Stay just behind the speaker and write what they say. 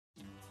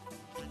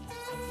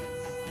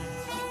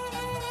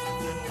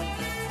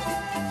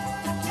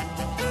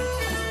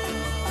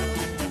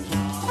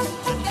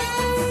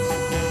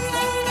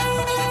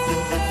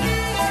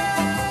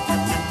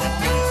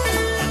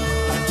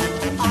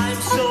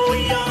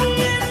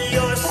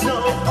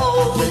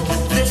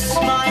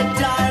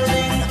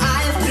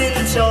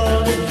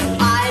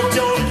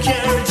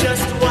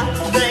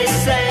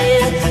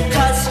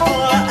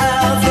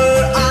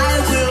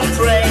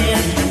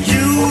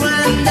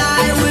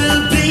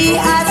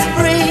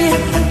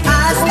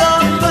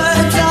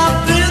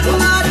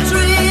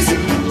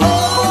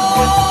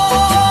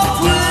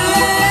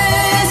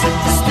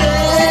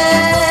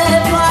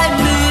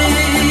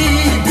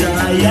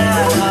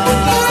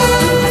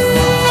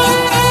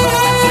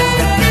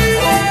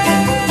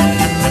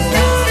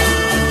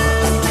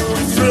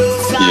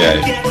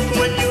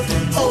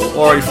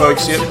Alrighty,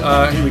 folks.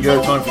 Yep. Here we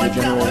go. Time for the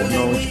General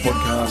Knowledge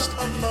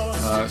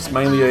Podcast. It's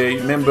mainly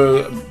a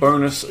member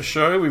bonus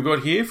show we've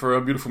got here for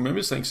our beautiful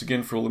members. Thanks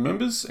again for all the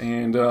members,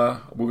 and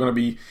we're going to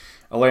be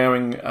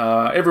allowing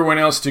everyone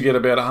else to get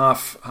about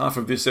half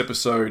of this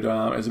episode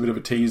as a bit of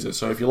a teaser.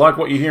 So if you like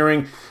what you're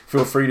hearing,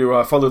 feel free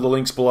to follow the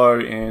links below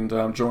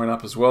and join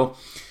up as well.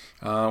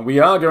 We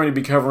are going to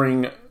be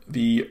covering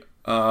the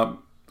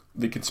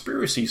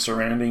conspiracy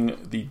surrounding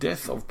the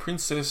death of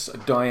Princess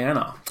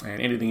Diana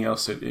and anything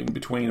else in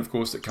between, of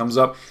course, that comes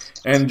up.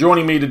 And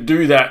joining me to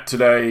do that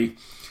today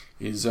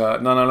is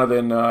none other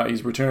than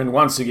he's returned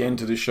once again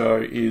to the show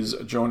is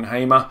John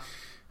Hamer.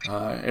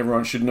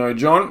 Everyone should know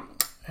John.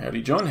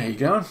 Howdy, John. How you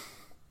going?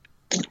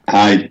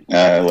 Hi,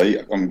 Lee.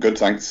 I'm good,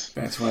 thanks.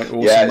 That's right.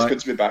 Awesome, yeah, it's mate. good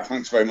to be back.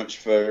 Thanks very much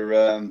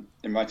for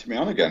inviting me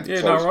on again.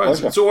 Yeah, no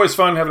worries. It's always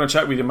fun having a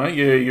chat with you, mate.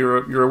 Yeah,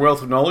 you're a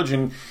wealth of knowledge,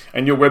 and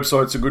your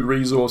website's a good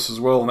resource as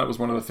well. And that was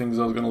one of the things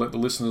I was going to let the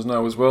listeners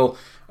know as well.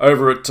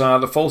 Over at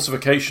the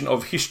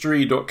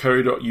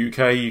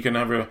falsificationofhistory.co.uk, you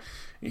can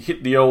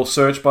hit the old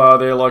search bar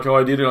there, like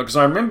I did. Because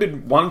I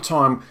remembered one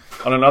time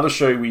on another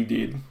show we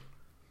did,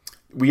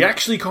 we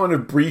actually kind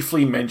of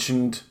briefly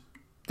mentioned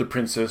the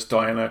Princess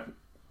Diana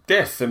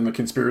death and the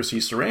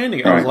conspiracy surrounding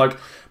it. I was like,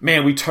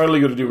 man, we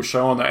totally got to do a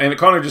show on that. And it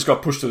kind of just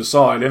got pushed to the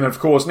side. And of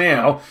course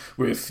now,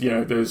 with,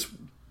 there's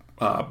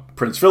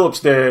Prince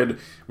Philip's dead,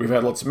 we've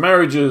had lots of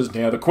marriages,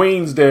 now the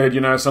Queen's dead,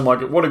 so I'm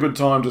like, what a good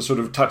time to sort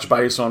of touch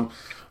base on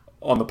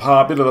the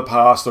bit of the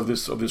past of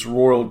this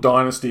royal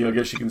dynasty, I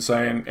guess you can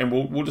say, and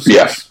we'll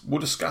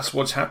discuss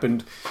what's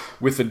happened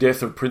with the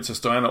death of Princess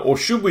Diana, or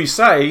should we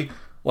say,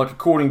 like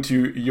according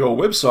to your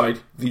website,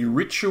 the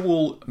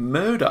ritual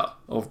murder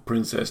of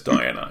Princess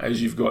Diana,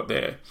 as you've got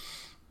there.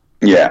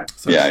 Yeah,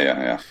 so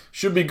yeah.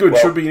 Should be good.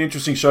 Should be an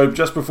interesting show.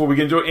 Just before we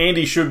get into it,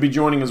 Andy should be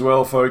joining as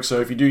well, folks.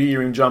 So if you do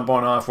hear him jump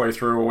on halfway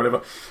through or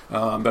whatever,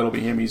 that'll be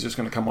him. He's just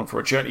going to come on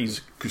for a chat.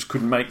 He's just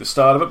couldn't make the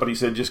start of it, but he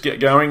said just get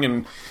going,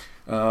 and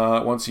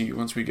once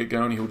we get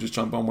going, he'll just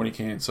jump on when he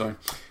can. So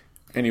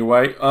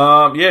anyway,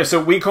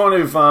 so we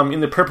kind of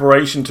in the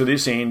preparation to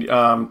this end,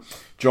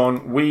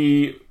 John,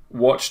 we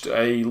watched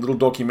a little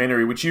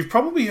documentary which you've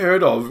probably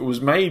heard of. It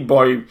was made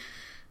by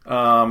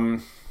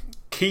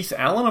Keith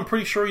Allen, I'm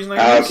pretty sure his name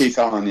is. Keith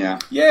Allen, yeah.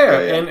 Yeah.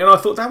 And I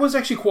thought that was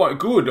actually quite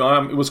good.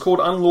 It was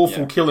called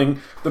Unlawful Killing,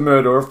 the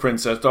Murder of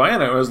Princess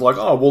Diana. I was like,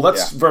 oh, well,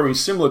 that's very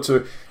similar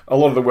to a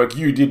lot of the work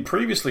you did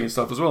previously and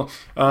stuff as well.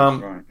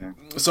 That's right, yeah.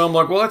 So I'm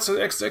like, well, that's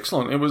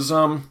excellent. It was,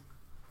 and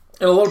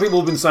a lot of people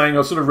have been saying,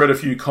 I've sort of read a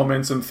few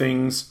comments and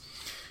things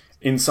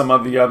in some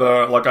of the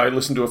other, like I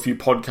listened to a few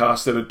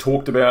podcasts that had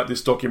talked about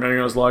this documentary,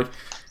 and I was like,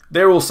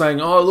 they're all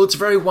saying, oh, look, it's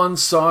very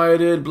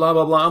one-sided, blah,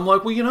 blah, blah. I'm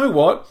like, well, you know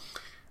what?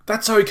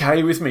 That's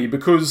okay with me,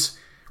 because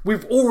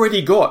we've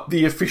already got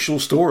the official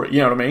story, you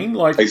know what I mean?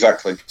 Like,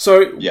 exactly.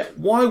 So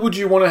why would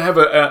you want to have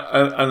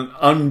an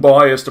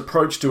unbiased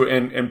approach to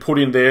it and put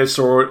in their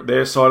side of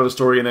the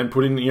story and then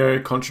put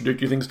in,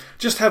 contradictory things?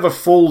 Just have a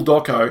full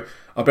doco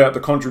about the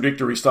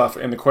contradictory stuff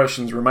and the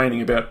questions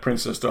remaining about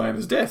Princess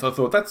Diana's death. I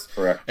thought that's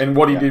correct. And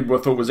what he did, I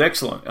thought was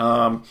excellent.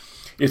 So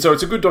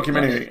it's a good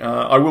documentary.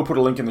 I will put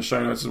a link in the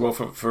show notes as well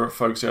for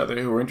folks out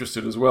there who are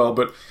interested as well.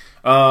 But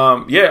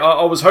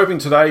I was hoping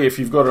today, if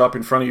you've got it up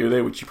in front of you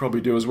there, which you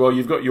probably do as well,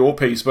 you've got your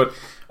piece. But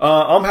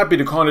I'm happy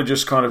to kind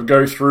of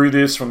go through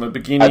this from the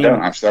beginning. I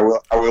don't actually.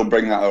 I will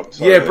bring that up.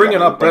 Sorry, bring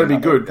it up. That'd be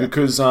good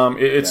because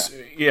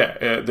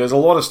there's a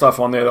lot of stuff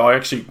on there that I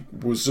actually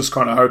was just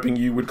kind of hoping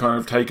you would kind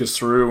of take us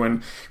through,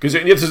 and because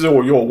this is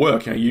all your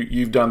work.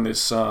 You've done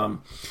this.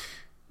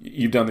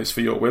 You've done this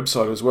for your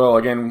website as well.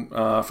 Again,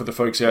 for the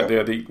folks out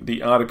there,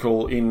 the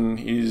article in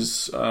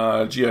his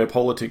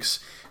geopolitics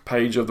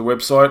page of the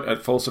website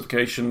at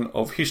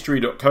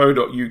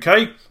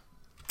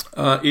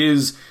falsificationofhistory.co.uk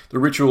is the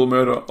ritual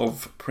murder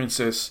of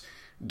Princess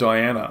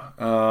Diana.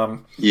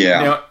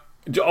 Now,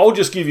 I'll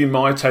just give you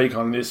my take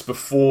on this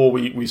before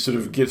we sort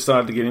of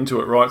started to get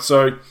into it, right?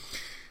 So,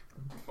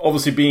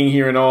 obviously being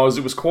here in Oz,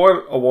 it was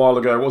quite a while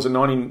ago. Was it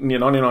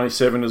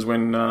 1997 is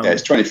when...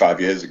 it's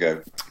 25 years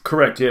ago.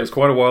 Correct, yeah, it's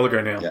quite a while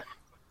ago now. Yeah.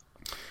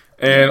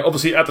 And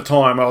obviously at the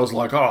time I was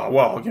like, oh,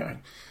 well,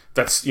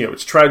 that's,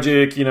 it's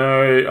tragic,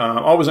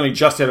 I was only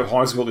just out of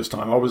high school at this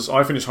time.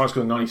 I finished high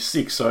school in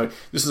 96, so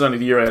this is only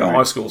the year out of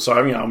high school. So,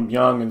 I'm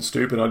young and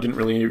stupid. I didn't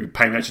really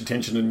pay much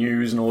attention to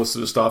news and all this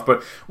sort of stuff.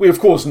 But we, of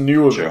course,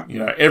 knew of it.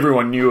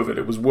 Everyone knew of it.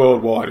 It was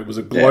worldwide. It was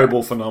a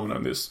global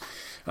phenomenon, this.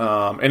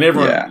 And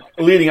everyone,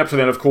 leading up to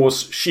that, of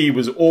course, she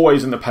was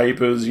always in the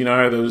papers.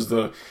 There was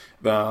the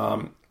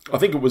I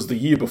think it was the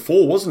year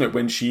before, wasn't it,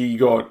 when she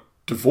got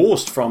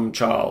divorced from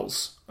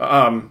Charles?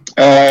 Sometime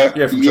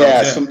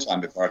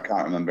before. I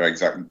can't remember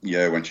exactly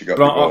when she got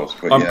divorced.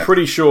 I'm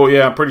pretty sure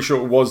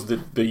it was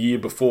the year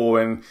before,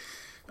 and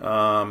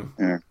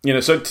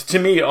so to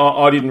me,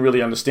 I didn't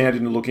really understand,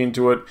 didn't look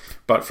into it,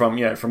 but from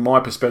my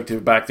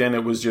perspective back then,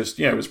 it was just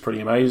it was pretty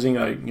amazing.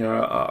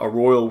 A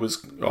royal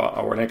was,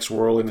 or an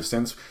ex-royal in a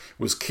sense,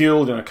 was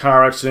killed in a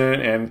car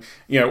accident, and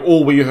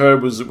all we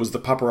heard was the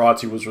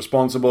paparazzi was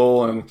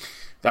responsible, and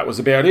that was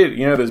about it.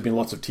 There's been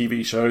lots of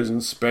TV shows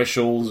and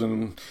specials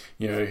and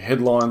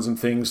headlines and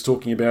things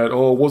talking about,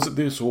 oh, was it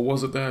this or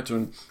was it that,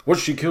 and was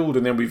she killed?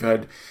 And then we've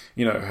had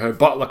her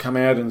butler come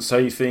out and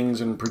say things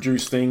and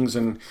produce things,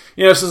 and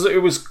so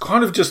it was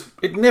kind of just,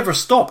 it never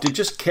stopped. It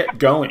just kept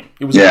going.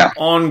 It was an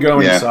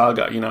ongoing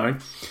saga,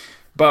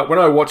 But when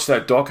I watched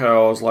that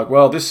doco, I was like,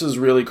 well, this is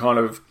really kind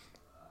of,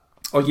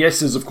 yes,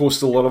 there's of course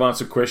still a lot of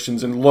unanswered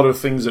questions and a lot of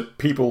things that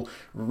people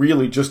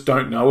really just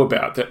don't know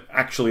about that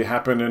actually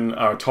happen and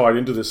are tied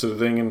into this sort of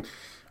thing.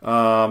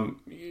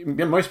 And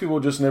most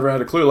people just never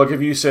had a clue. Like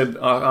if you said,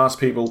 ask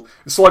people,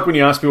 it's like when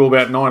you ask people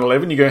about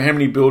 9/11, you go, how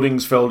many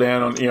buildings fell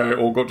down on,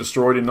 or got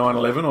destroyed in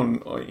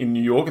 9/11 in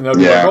New York? And they'll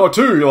be like, oh,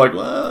 2. You're like,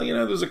 well,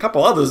 there's a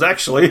couple others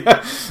actually.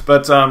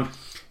 But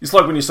it's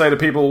like when you say to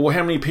people, well,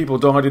 how many people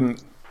died in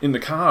the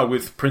car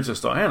with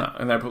Princess Diana,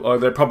 and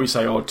they probably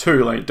say,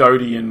 2, like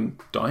Dodi and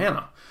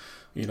Diana,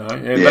 and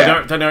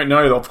they don't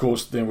know that, of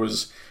course, there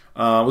was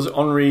it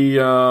Henri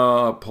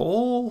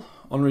Paul?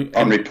 Henri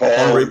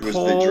Paul was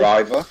the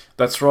driver.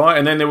 That's right,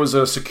 and then there was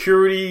a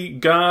security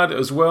guard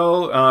as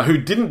well who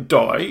didn't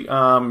die,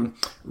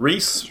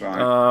 Reese,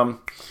 right.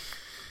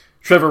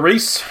 Trevor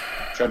Reese.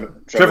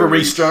 Trevor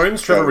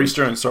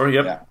Reese-Jones, sorry,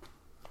 yep.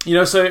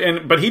 Yeah.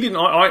 But he didn't,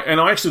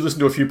 I actually listened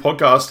to a few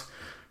podcasts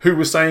who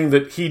was saying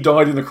that he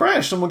died in the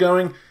crash, and we're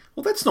going,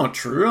 well, that's not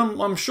true.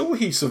 I'm sure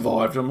he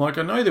survived. I'm like,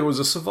 I know there was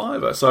a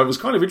survivor. So it was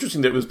kind of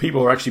interesting that there was people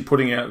who are actually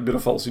putting out a bit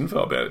of false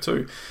info about it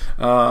too,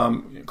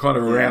 kind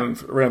of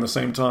around the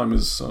same time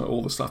as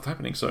all the stuff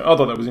happening. So I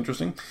thought that was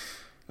interesting.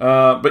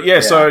 So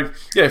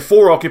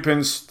 4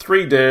 occupants,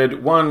 3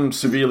 dead, 1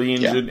 severely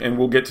injured, and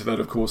we'll get to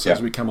that, of course,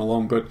 as we come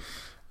along. But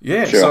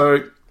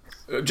so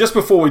just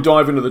before we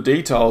dive into the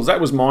details, that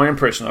was my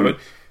impression of it.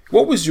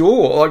 What was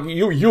you're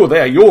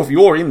there,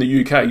 you're in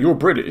the UK, you're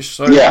British,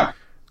 so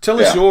tell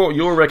us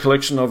your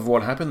recollection of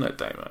what happened that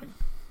day, mate.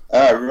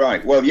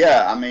 Right. Well,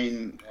 I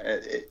mean,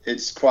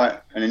 it's quite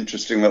an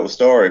interesting little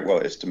story. Well,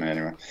 it is to me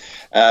anyway.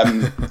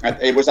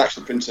 It was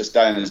actually Princess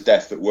Diana's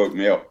death that woke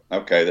me up.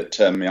 Okay, that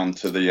turned me on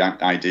to the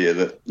idea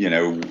that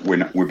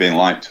we're being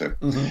lied to,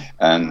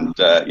 and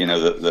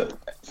that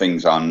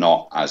things are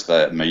not as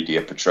the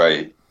media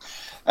portray.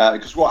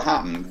 Because what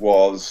happened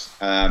was.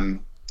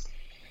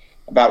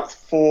 About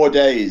 4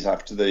 days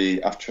after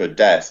her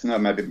death, no,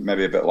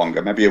 maybe a bit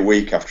longer, maybe a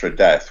week after her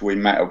death, we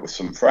met up with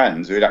some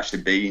friends who had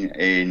actually been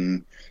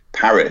in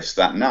Paris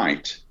that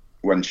night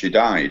when she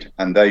died,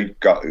 and they'd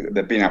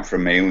been out for a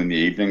meal in the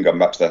evening, gone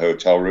back to their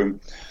hotel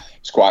room.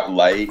 It's quite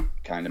late,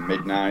 kind of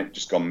midnight,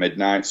 just gone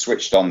midnight.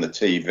 Switched on the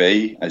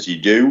TV as you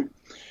do,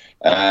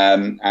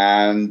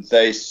 and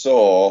they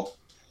saw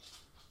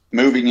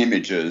moving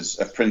images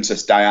of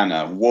Princess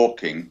Diana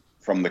walking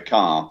from the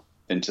car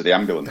into the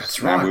ambulance.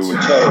 That's right. And we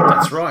were told.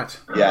 That's right.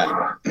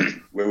 Yeah,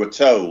 we were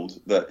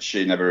told that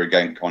she never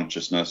regained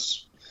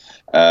consciousness,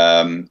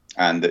 and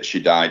that she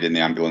died in the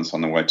ambulance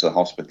on the way to the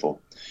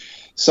hospital.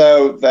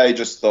 So they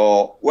just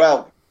thought,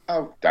 well,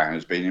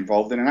 Diana's been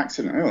involved in an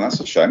accident. Oh, that's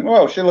a shame.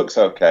 Well, she looks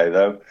okay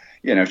though.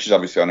 She's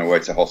obviously on her way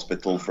to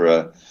hospital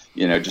for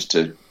just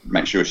to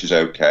make sure she's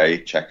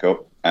okay, check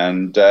up.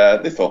 And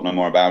they thought no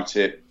more about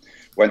it.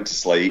 Went to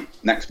sleep.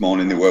 Next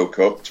morning they woke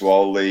up to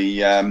all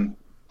the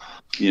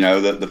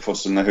the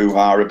fuss and the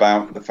hoo-ha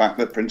about the fact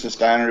that Princess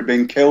Diana had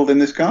been killed in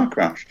this car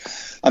crash,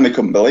 and they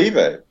couldn't believe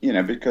it,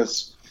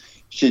 because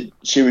she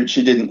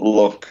didn't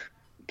look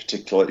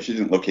particularly, she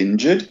didn't look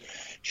injured.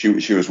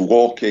 She was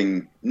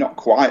walking not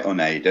quite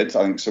unaided.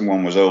 I think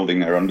someone was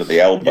holding her under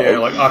the elbow. Yeah,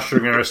 like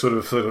ushering her sort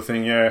of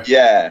thing. Yeah.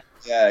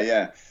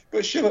 Yeah.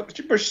 But she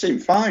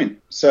seemed fine.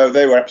 So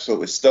they were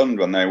absolutely stunned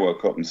when they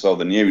woke up and saw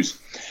the news.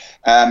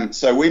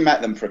 So we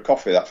met them for a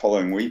coffee that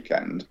following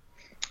weekend.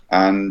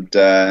 And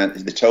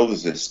they told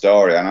us this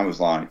story, and I was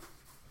like,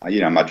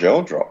 my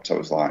jaw dropped. I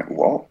was like,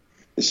 what?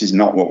 This is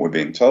not what we're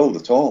being told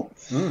at all.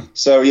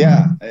 So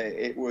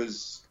it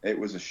was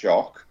a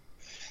shock,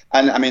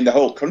 and I mean the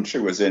whole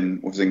country was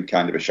in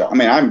kind of a shock. I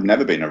mean, I've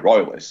never been a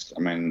royalist. I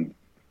mean,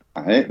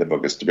 I hate the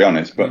buggers, to be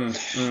honest, but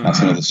that's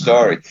another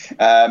story.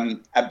 But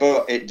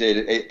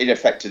it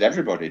affected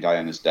everybody.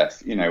 Diana's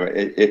death,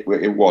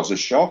 it was a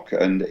shock,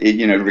 and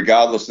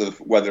regardless of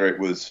whether it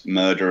was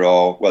murder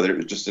or whether it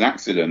was just an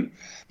accident,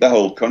 the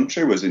whole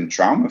country was in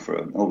trauma for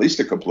at least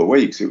a couple of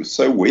weeks. It was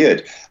so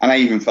weird, and I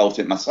even felt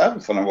it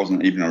myself, and I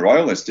wasn't even a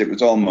royalist. It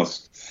was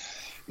almost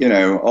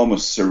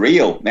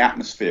surreal, the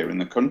atmosphere in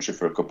the country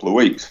for a couple of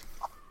weeks.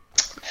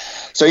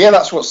 So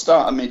that's what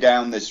started me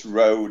down this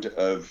road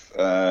of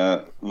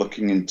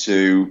looking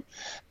into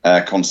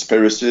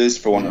conspiracies,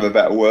 for want of a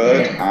better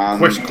word, and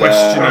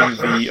questioning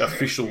the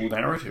official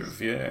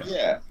narrative.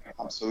 Yeah,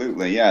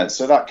 absolutely. Yeah,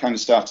 so that kind of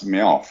started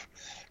me off,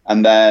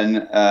 and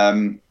then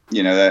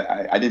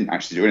I didn't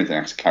actually do anything.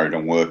 I just carried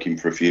on working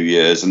for a few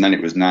years, and then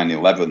it was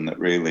 9/11 that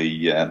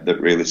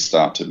really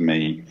started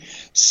me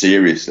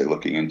seriously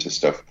looking into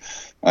stuff.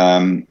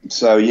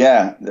 So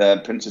yeah,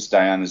 Princess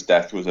Diana's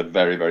death was a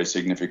very, very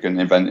significant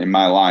event in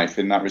my life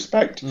in that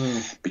respect,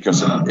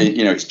 because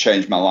it's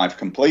changed my life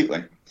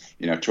completely.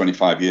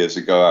 25 years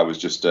ago, I was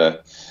just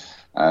a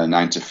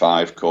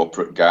 9-to-5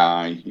 corporate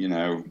guy,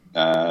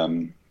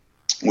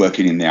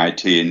 working in the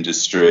IT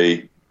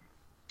industry,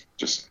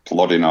 just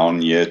plodding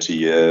on year to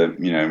year,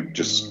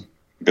 just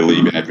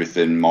believing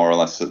everything more or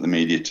less that the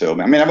media told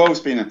me. I mean, I've always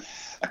been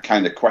a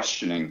kind of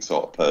questioning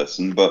sort of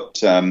person,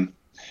 but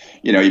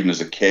even as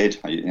a kid,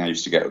 I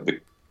used to get up the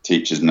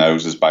teachers'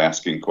 noses by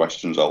asking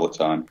questions all the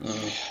time.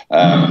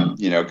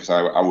 Because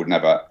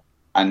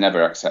I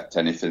never accept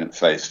anything at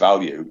face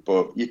value,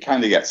 but you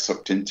kind of get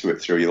sucked into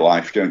it through your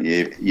life, don't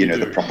you?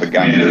 The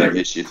propaganda that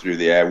hits you through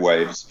the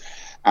airwaves.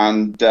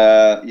 And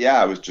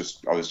I was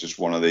just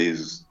one of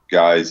these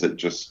guys that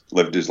just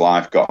lived his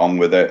life, got on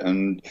with it,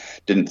 and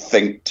didn't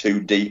think too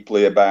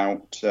deeply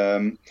about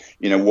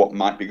what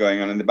might be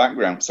going on in the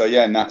background. So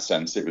yeah, in that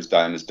sense, it was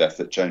Diana's death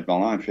that changed my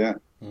life. Yeah.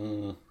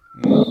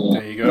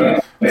 There you go.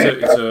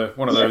 It's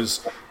one of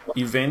those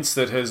events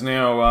that has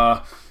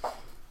now,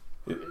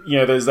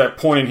 there's that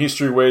point in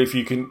history where if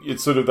you can,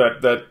 it's sort of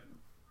that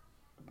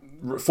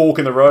fork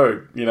in the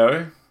road.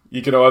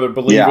 You can either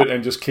believe it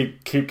and just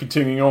keep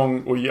continuing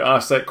on, or you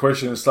ask that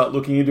question and start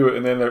looking into it,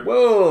 and then that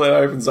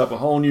opens up a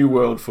whole new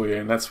world for you,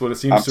 and that's what it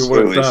seems to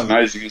what it's done. It's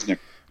amazing, isn't it?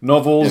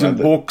 Novels and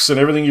books and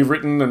everything you've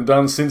written and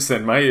done since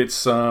then, mate.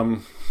 It's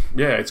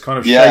it's kind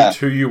of shaped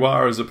who you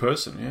are as a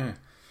person. Yeah.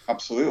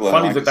 Absolutely.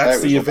 Funny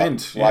that's the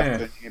event.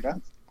 There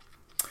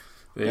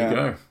you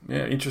go.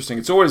 Yeah, interesting.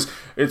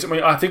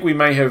 I think we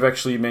may have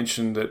actually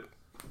mentioned that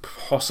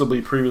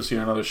possibly previously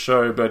in another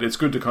show, but it's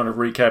good to kind of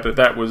recap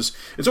that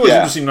it's always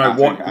interesting to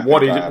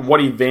know what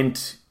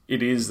event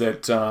it is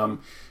that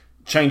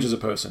changes a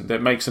person,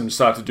 that makes them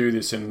start to do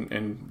this,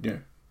 and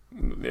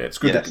it's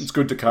good. It's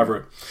good to cover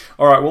it.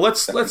 All right. Well,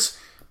 let's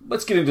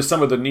get into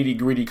some of the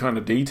nitty-gritty kind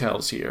of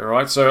details here, all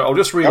right? So I'll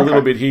just read a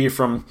little bit here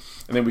and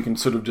then we can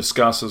sort of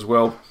discuss as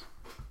well.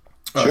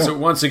 Sure. So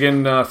once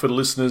again, for the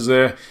listeners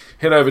there,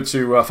 head over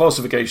to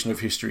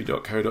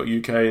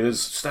falsificationofhistory.co.uk. There's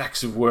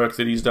stacks of work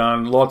that he's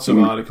done, lots of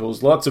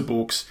articles, lots of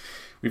books.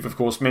 We've, of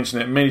course,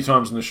 mentioned that many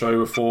times in the show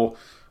before,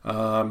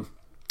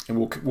 and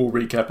we'll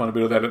recap on a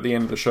bit of that at the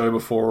end of the show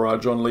before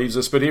John leaves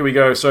us. But here we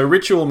go. So, the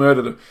ritual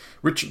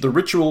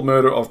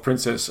murder of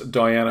Princess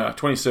Diana,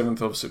 27th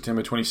of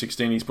September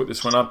 2016. He's put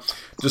this one up.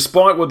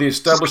 Despite what the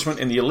establishment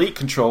and the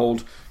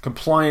elite-controlled,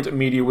 compliant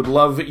media would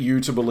like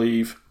you to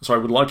believe,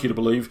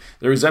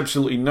 there is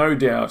absolutely no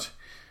doubt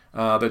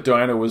that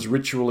Diana was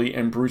ritually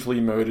and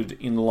brutally murdered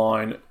in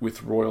line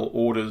with royal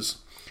orders.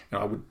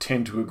 And I would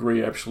tend to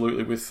agree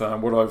absolutely with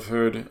what I've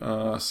heard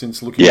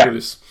since looking into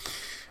this.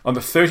 On the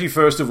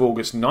 31st of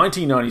August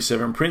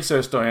 1997,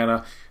 Princess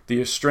Diana, the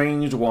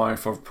estranged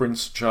wife of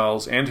Prince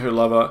Charles, and her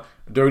lover,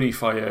 Dodi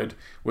Fayed,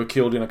 were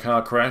killed in a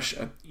car crash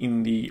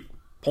in the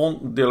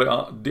Pont de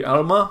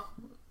l'Alma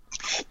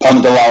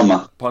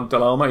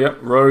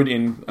road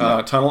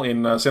tunnel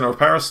in centre of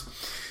Paris.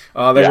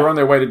 They were on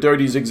their way to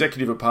Dodi's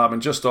executive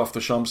apartment just off the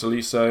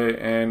Champs-Elysees,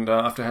 and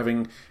after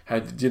having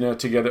had dinner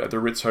together at the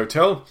Ritz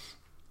Hotel,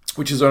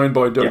 which is owned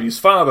by Dodi's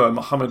father,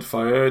 Mohammed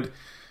Fayed.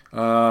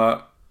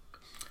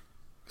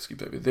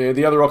 Skip over there.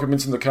 The other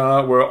occupants in the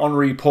car were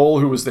Henri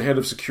Paul, who was the head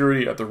of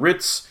security at the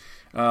Ritz,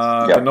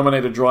 the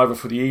nominated driver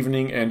for the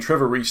evening, and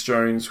Trevor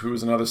Rees-Jones, who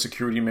was another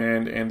security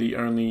man and the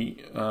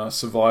only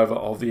survivor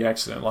of the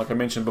accident. Like I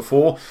mentioned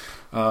before,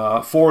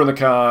 4 in the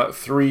car,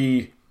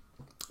 3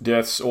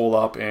 deaths all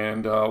up,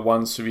 and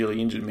 1 severely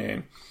injured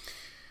man.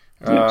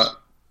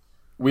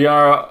 We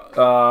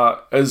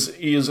are, as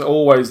is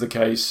always the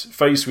case,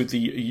 faced with the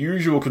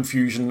usual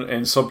confusion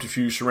and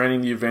subterfuge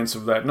surrounding the events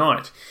of that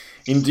night.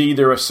 Indeed,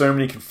 there are so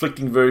many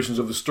conflicting versions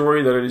of the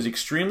story that it is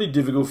extremely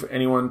difficult for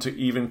anyone to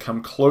even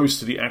come close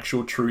to the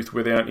actual truth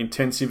without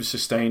intensive,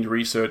 sustained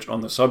research on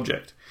the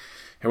subject.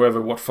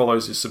 However, what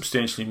follows is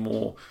substantially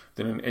more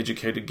than an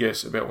educated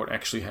guess about what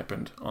actually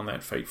happened on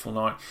that fateful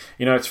night.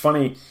 It's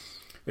funny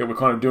that we're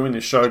kind of doing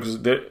this show because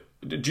do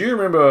you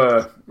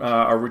remember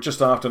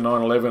just after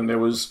 9/11 there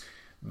was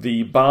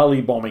the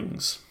Bali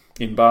bombings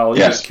in Bali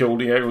that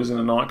killed? It was in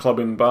a nightclub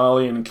in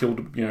Bali and killed.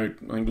 I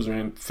think it was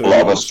around 30. A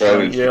lot of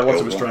Australians.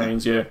 Lots of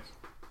Australians.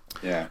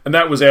 Yeah. And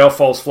that was our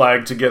false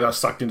flag to get us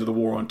sucked into the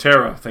war on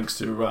terror, thanks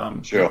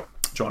to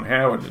John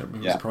Howard, who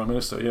was the Prime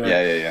Minister.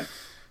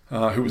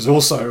 Who was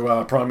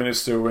also Prime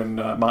Minister when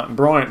Martin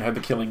Bryant had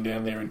the killing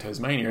down there in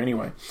Tasmania.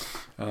 Anyway,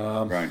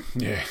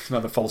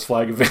 another false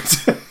flag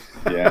event.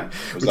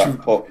 Was that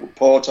Port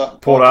Arthur? That's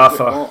Port right.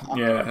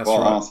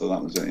 Arthur,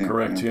 that was it.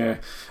 Correct.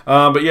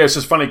 But it's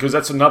just funny because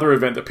that's another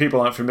event that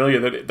people aren't familiar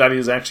that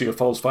is actually a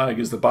false flag,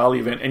 is the Bali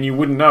event, and you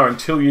wouldn't know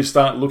until you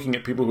start looking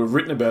at people who have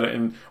written about it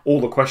and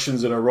all the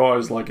questions that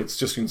arise. Like, it's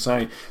just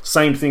insane.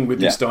 Same thing with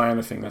this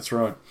Diana thing. That's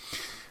right.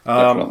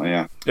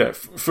 Definitely,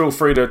 feel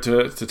free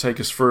to take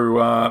us through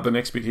the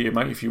next bit here,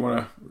 mate. If you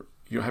want to,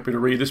 you're happy to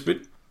read this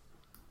bit.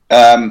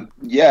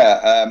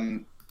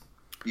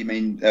 You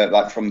mean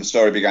like from the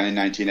story began in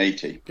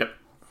 1980? Yep.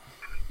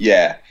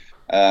 Yeah.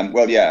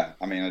 Well, yeah.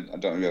 I mean, I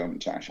don't know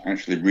to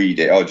actually read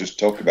it or just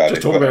talk about Just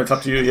it. talk about it. It's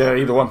up to you. Yeah,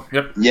 either one.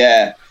 Yep.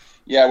 Yeah,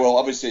 yeah. Well,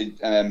 obviously,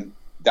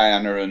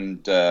 Diana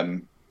and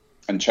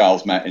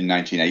Charles met in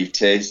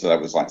 1980, so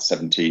that was like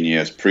 17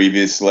 years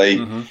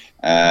previously,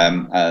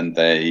 and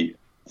they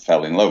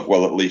fell in love.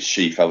 Well, at least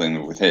she fell in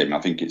love with him.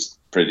 I think it's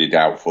pretty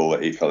doubtful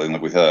that he fell in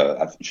love with her.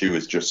 I think she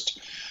was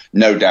just,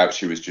 no doubt,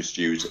 she was just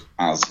used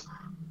as,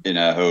 in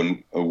her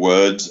own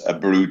words, a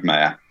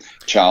broodmare.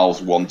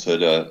 Charles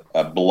wanted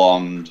a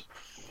blonde,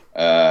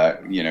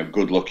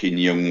 good-looking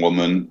young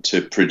woman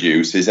to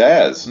produce his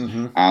heirs,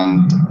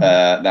 and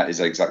that is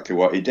exactly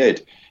what he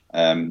did.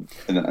 And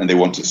they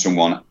wanted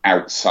someone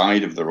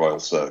outside of the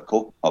royal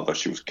circle, although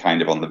she was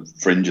kind of on the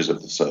fringes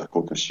of the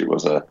circle because she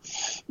was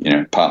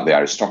part of the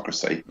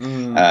aristocracy.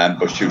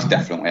 But she was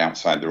definitely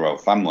outside the royal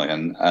family,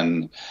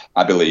 and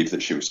I believe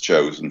that she was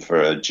chosen for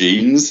her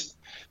genes,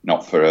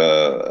 not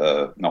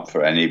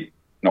from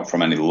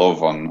any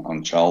love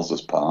on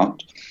Charles's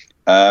part.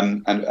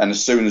 And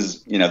as soon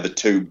as the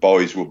two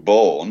boys were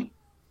born,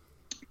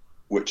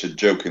 which are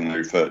jokingly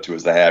referred to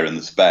as the heir and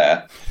the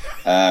spare,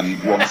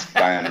 once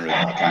Diana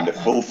had kind of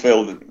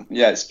fulfilled.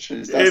 Yeah, it's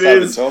true. That's how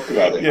they talk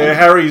about it. Yeah,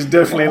 Harry's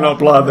definitely not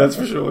blood, that's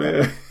for sure.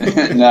 Yeah.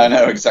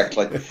 No,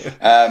 exactly.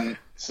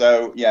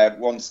 So yeah,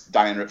 once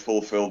Diana had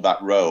fulfilled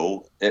that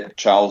role,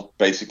 Charles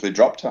basically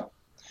dropped her.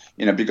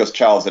 Because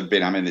Charles had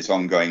been having this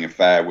ongoing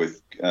affair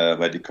with a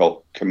lady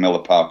called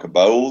Camilla Parker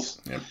Bowles,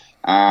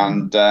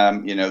 and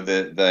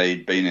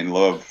they'd been in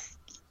love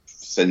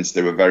since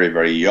they were very,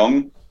 very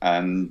young.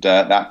 And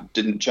that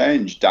didn't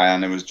change.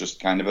 Diana was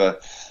just kind of a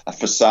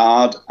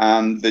facade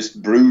and this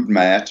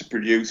broodmare to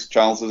produce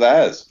Charles's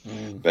heirs,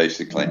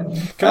 basically.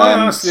 Can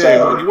I ask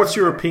you, what's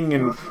your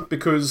opinion?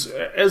 Because,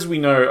 as we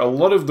know, a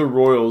lot of the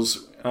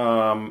royals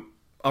are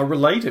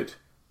related.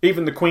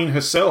 Even the Queen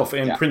herself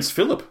and Prince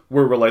Philip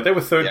were related. They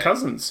were third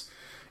cousins.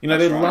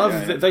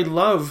 They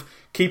love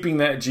keeping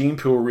that gene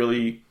pool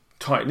really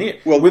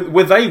tight-knit. Well,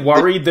 were they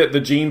worried that the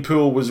gene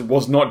pool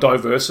was not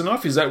diverse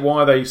enough? Is that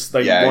why they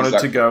wanted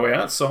to go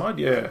outside?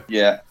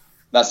 Yeah,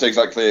 that's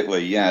exactly it,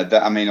 Lee. Yeah,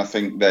 I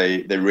think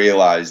they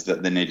realised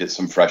that they needed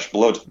some fresh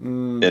blood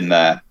in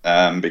there,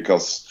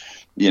 because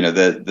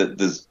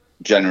there's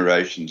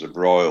generations of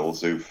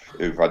royals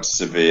who've had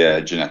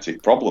severe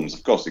genetic problems.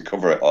 Of course, they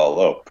cover it all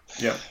up.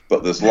 Yeah,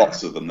 but there's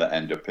lots of them that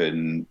end up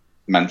in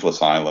mental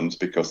asylums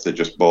because they're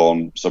just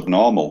born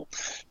subnormal,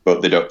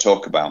 but they don't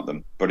talk about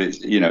them. But it's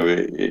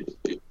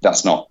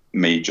that's not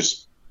me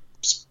just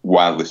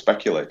wildly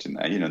speculating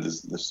there.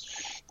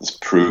 There's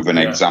proven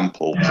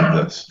examples of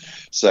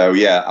this. So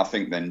yeah, I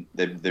think then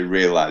they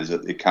realise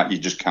that you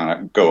just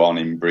can't go on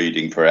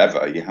inbreeding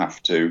forever. You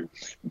have to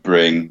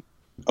bring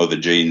other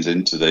genes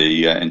into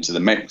the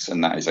mix,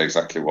 and that is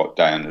exactly what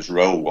Diana's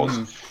role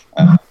was.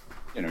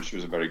 She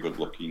was a very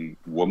good-looking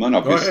woman,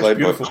 obviously,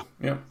 but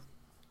I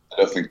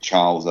don't think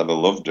Charles ever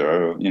loved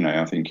her.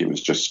 I think it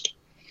was just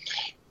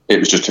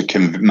a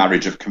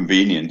marriage of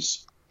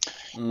convenience,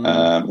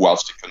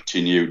 whilst he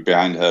continued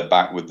behind her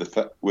back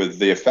with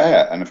the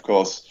affair. And of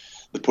course,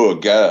 the poor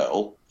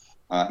girl.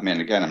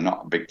 Again, I'm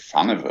not a big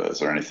fan of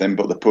hers or anything,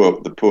 but the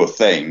poor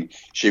thing,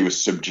 she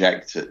was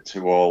subjected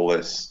to all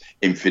this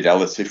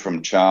infidelity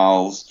from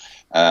Charles.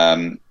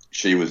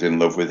 She was in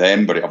love with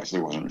him, but it obviously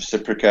wasn't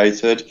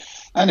reciprocated,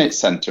 and it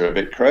sent her a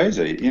bit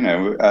crazy. We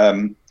know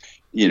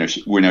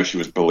she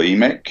was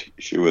bulimic.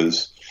 She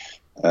was,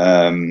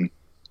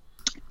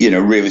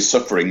 really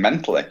suffering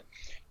mentally.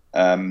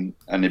 And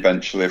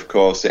eventually, of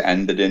course, it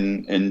ended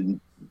in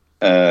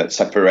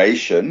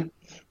separation,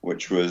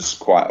 which was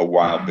quite a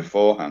while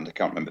beforehand. I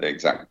can't remember the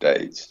exact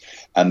dates.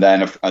 And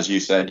then, as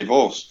you said,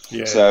 divorce.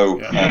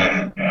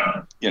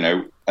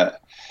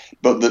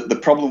 But the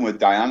problem with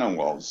Diana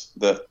was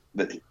that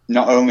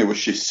not only was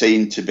she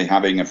seen to be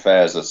having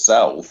affairs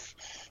herself,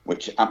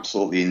 which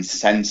absolutely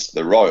incensed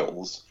the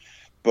royals,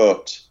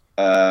 but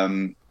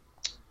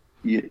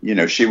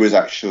she was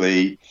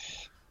actually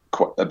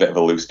quite a bit of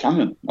a loose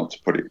cannon, not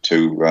to put it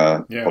too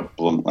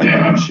bluntly.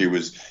 She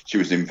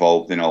was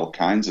involved in all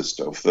kinds of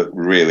stuff that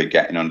really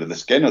getting under the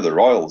skin of the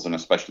royals, and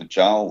especially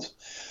Charles.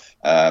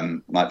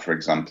 Like, for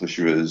example,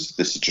 this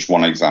is just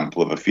one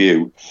example of a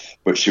few,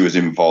 but she was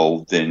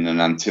involved in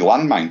an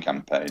anti-landmine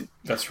campaign.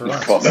 That's right.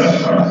 Of course,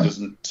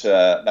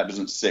 that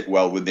doesn't sit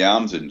well with the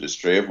arms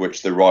industry, of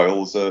which the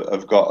royals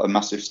have got a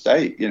massive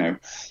stake.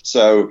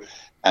 So,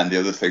 and the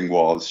other thing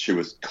was she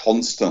was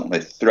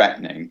constantly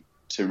threatening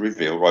to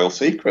reveal royal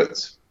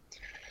secrets.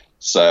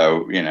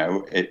 So,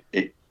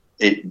 it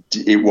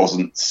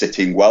wasn't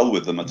sitting well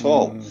with them at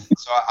all.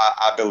 So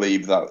I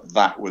believe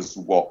that was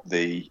what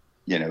the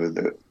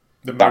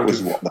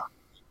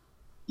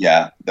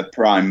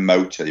prime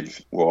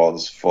motive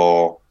was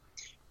for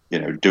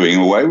doing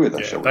away with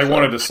her. They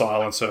wanted to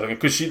silence her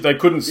because they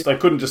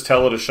couldn't just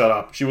tell her to shut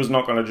up. She was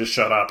not going to just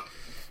shut up.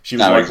 She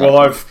was exactly.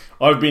 Well,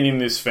 I've been in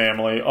this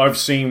family. I've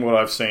seen what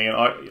I've seen.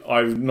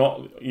 I've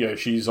not.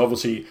 She's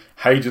obviously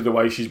hated the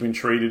way she's been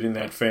treated in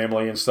that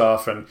family and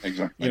stuff. And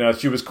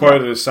she was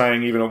quoted as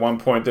saying even at one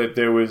point that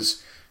there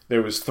was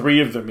there was three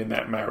of them in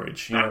that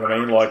marriage. You know what I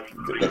mean? Like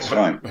That's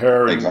right.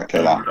 Her and,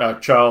 Exactly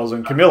Charles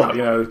and Camilla.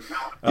 You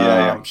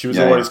know, she was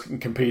always yeah.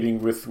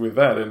 competing with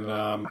that, and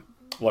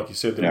like you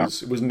said,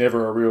 it was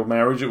never a real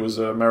marriage. It was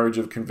a marriage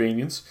of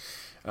convenience.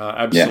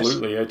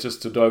 Absolutely, Yes.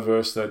 just to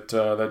diverse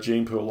that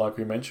gene pool, like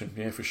we mentioned.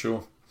 Yeah, for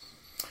sure.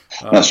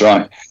 That's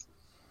right.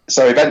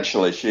 So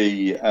eventually,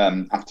 she,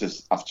 after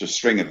a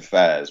string of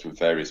affairs with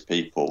various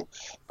people,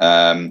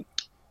 several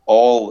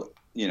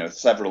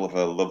of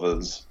her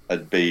lovers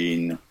had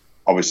been.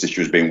 Obviously, she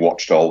was being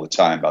watched all the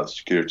time by the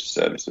security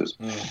services.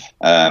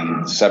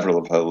 Several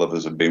of her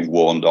lovers had been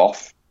warned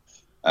off.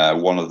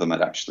 One of them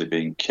had actually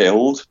been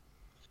killed.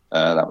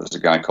 That was a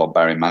guy called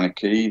Barry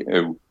Manicky,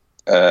 who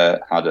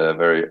had a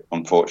very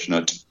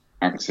unfortunate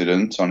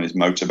accident on his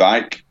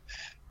motorbike.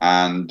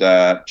 And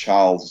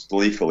Charles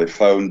gleefully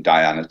phoned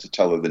Diana to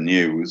tell her the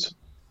news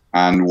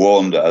and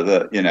warned her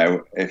that,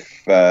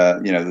 if,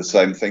 the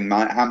same thing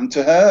might happen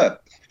to her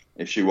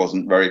if she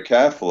wasn't very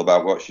careful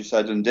about what she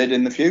said and did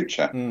in the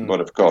future.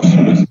 But of course,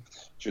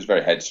 she was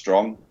very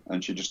headstrong,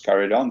 and she just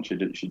carried on. She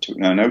took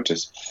no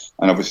notice,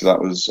 and obviously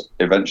that was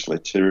eventually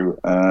to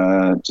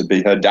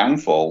be her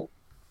downfall.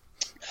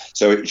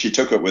 So she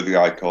took up with a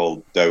guy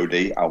called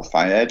Dodi Al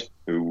Fayed,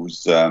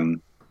 whose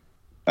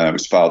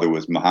father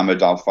was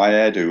Muhammad Al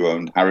Fayed, who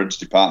owned Harrods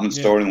department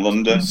store in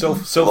London.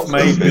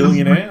 Self-made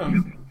billionaire.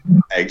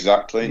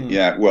 Exactly.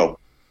 Yeah. Well.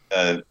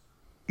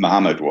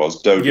 Muhammad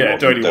was. Dodi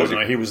Dodi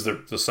wasn't. He was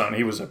the son.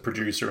 He was a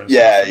producer. And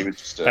he was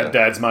just had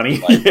dad's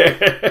money.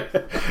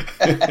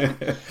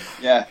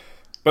 Yeah.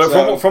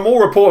 But from all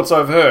reports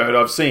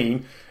I've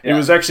seen, he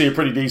was actually a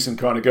pretty decent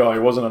kind of guy. He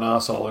wasn't an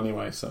arsehole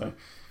anyway. So,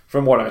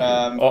 from what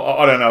I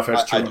don't know if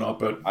that's true or not,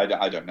 but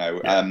I don't know.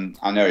 Yeah.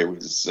 I know it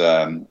was.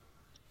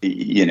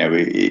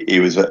 He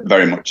was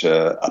very much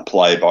a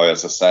playboy,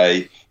 as I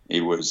say.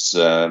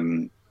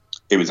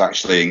 He was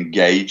actually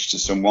engaged to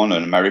someone,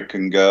 an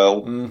American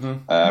girl,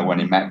 when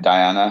he met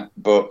Diana.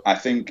 But I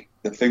think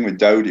the thing with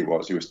Dodi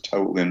was he was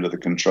totally under the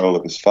control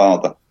of his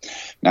father.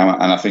 Now,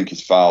 and I think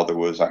his father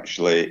was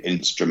actually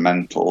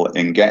instrumental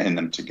in getting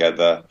them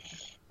together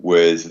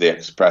with the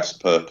express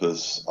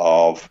purpose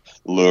of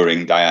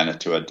luring Diana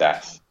to her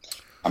death.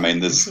 I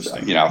mean, there's,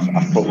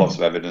 I've put lots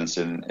of evidence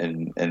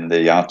in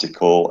the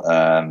article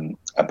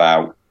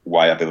about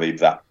why I believe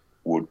that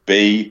would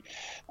be.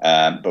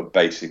 But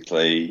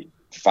basically,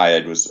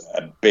 Fayed was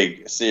a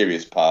big,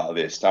 serious part of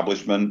the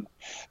establishment.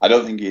 I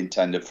don't think he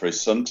intended for his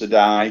son to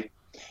die.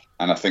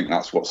 And I think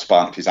that's what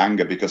sparked his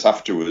anger, because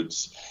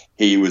afterwards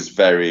he was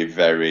very,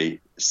 very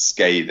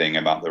scathing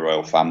about the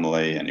royal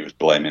family, and he was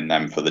blaming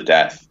them for the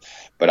death.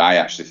 But I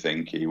actually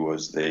think he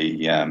was not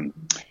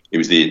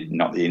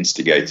the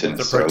instigator,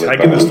 the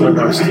protagonist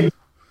almost.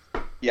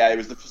 Yeah, he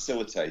was the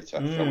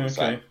facilitator, shall we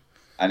say. Okay.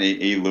 And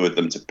he lured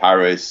them to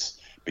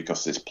Paris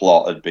because this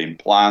plot had been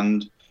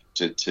planned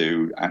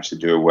to actually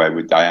do away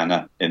with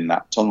Diana in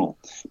that tunnel,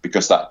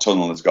 because that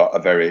tunnel has got a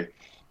very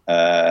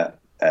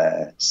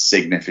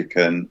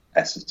significant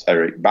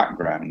esoteric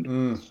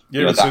background.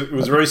 It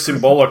was very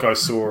symbolic. I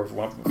saw of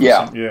one.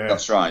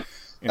 That's right.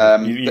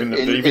 Even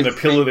the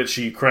pillar that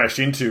she crashed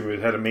into, it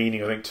had a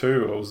meaning, I think,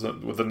 too. Or was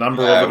with the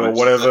number of it or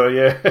whatever?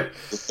 The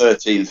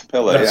 13th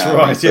pillar. That's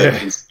right.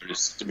 13th is a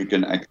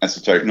significant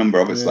esoteric number,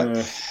 obviously.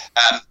 Yeah.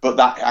 But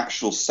that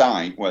actual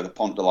site where the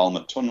Pont de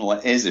l'Alma tunnel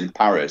is in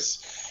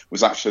Paris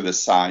was actually the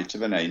site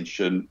of an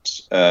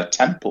ancient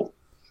temple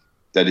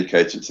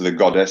dedicated to the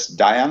goddess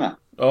Diana.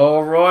 Oh,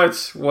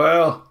 right.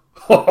 Well.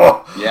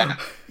 Yeah.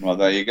 Well,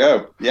 there you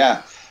go.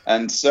 Yeah.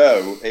 And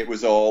so it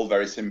was all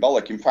very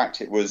symbolic. In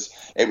fact, it was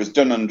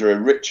done under a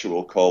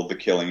ritual called the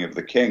Killing of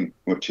the King,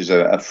 which is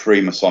a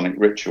Freemasonic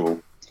ritual.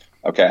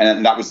 Okay,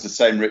 and that was the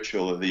same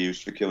ritual that they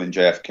used for killing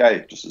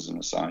JFK, just as an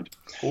aside.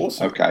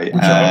 Awesome. Okay.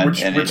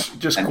 Which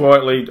just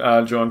quietly,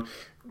 John,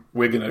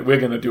 we're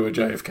gonna do a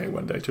JFK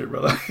one day too,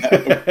 brother.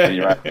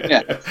 You're right.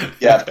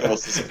 Yeah, of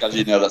course. As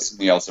you know, that's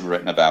something else I've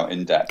written about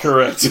in depth.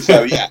 Correct.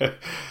 So yeah.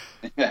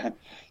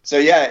 So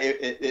yeah,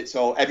 it's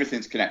all,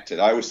 everyththing's connected.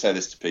 I always say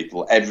this to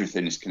people: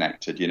 everything is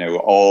connected.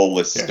 All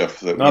this stuff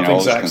that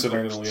nothing's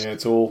accidental. Yeah,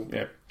 it's all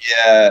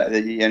Yeah,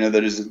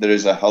 there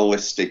is a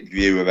holistic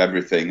view of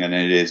everything, and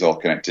it is all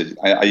connected.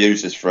 I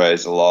use this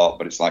phrase a lot,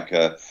 but it's like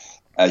a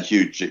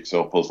huge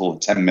jigsaw puzzle, a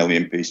 10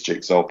 million piece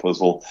jigsaw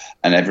puzzle,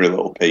 and every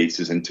little piece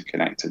is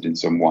interconnected in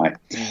some way.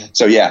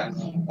 So yeah,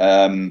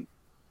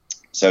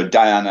 so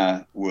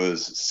Diana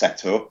was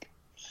set up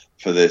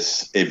for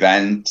this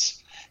event.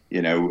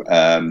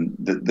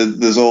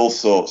 There's all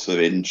sorts of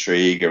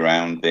intrigue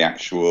around the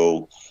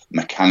actual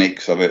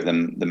mechanics of it,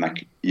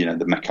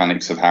 the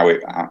mechanics of how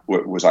it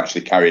was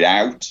actually carried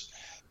out.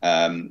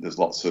 There was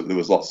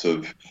lots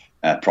of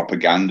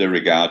propaganda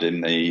regarding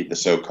the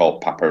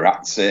so-called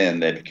paparazzi,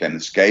 and they became the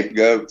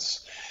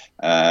scapegoats.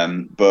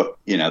 But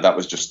that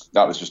was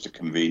just a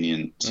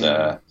convenient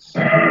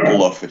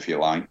bluff, if you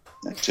like,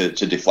 to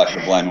deflect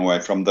the blame away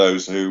from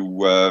those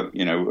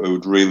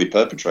who'd really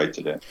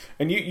perpetrated it.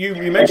 And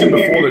you mentioned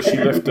before that she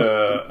left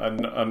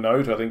a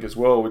note, I think, as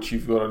well, which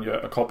you've got on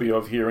a copy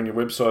of here on your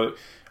website,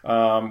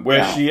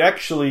 where she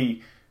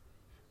actually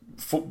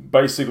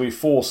basically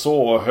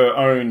foresaw her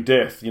own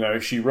death. You know,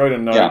 she wrote a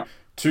note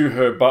to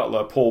her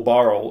butler, Paul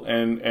Burrell,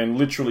 and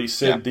literally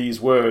said these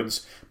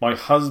words: "My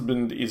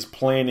husband is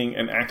planning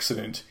an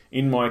accident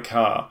in my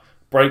car,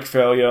 brake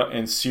failure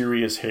and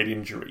serious head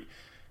injury."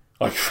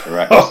 Like,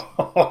 correct.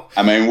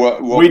 I mean,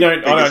 what we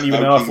don't. I don't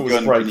even know if it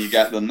was brake. Can you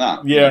get than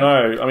that? Yeah,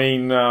 no. I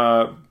mean,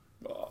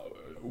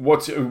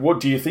 what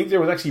do you think? There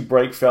was actually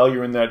brake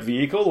failure in that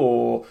vehicle,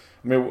 or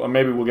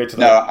maybe we'll get to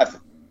that. No,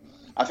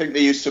 I think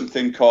they used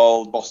something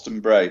called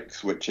Boston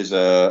Brakes, which is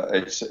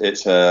a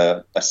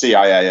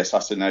CIA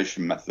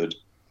assassination method.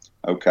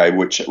 Okay,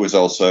 which is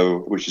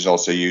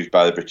also used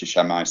by the British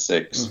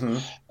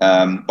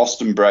MI6.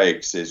 Boston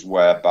Brakes is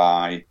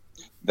whereby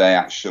they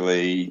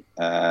actually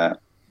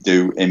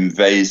do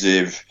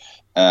invasive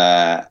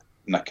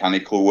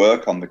mechanical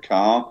work on the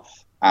car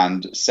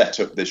and set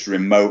up this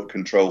remote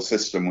control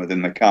system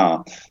within the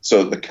car,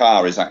 so that the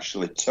car is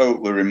actually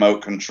totally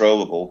remote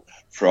controllable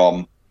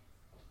from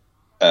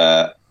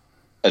a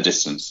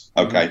distance.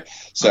 Okay,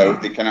 so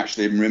they can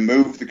actually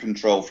remove the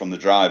control from the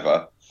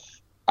driver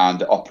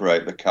and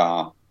operate the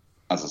car,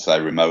 as I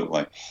say,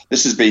 remotely.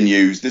 This has been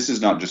used. This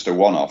is not just a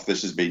one-off.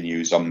 This has been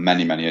used on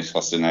many, many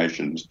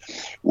assassinations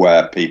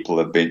where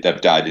people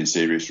they've died in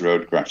serious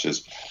road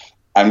crashes.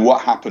 And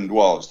what happened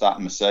was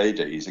that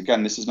Mercedes,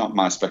 again, this is not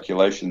my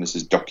speculation, this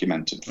is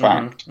documented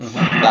fact,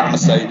 that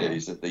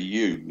Mercedes that they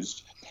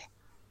used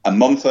a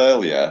month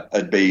earlier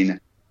had been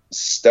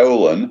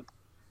stolen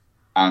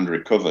and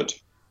recovered.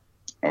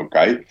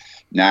 Okay?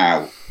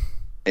 Now,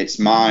 it's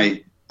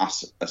my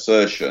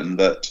assertion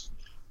that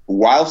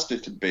whilst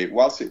it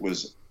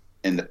was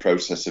in the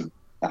process of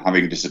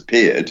having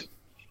disappeared,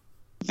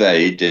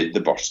 they did the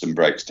Boston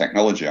Brakes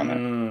technology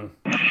on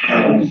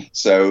it.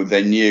 So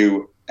they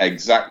knew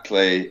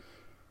exactly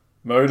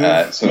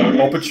motive,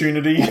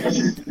 opportunity.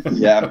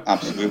 Yeah,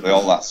 absolutely,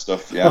 all that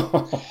stuff. Yeah,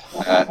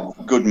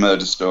 good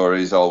murder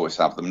stories always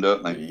have them,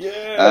 don't they?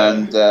 Yeah,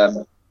 and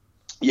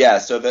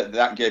so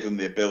that gave them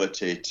the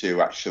ability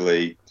to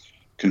actually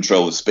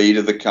control the speed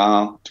of the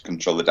car, to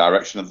control the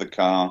direction of the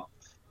car,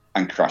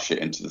 and crash it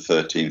into the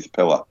 13th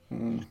pillar.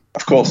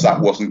 Of course,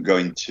 that wasn't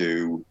going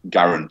to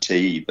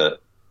guarantee that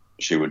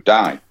she would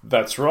die.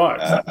 That's right.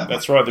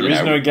 That's right. There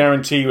is no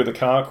guarantee with a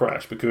car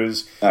crash,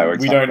 because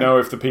we don't know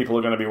if the people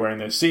are going to be wearing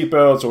their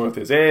seatbelts, or if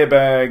there's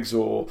airbags,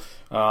 or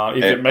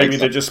if maybe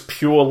they're just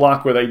pure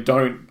luck where they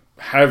don't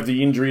have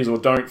the injuries or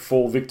don't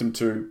fall victim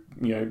to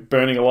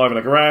burning alive in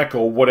a Iraq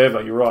or whatever.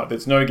 You're right.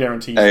 There's no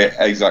guarantee.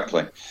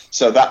 Exactly.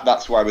 So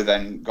that's why we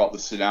then got the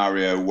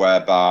scenario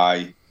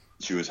whereby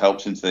she was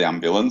helped into the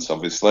ambulance,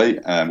 obviously.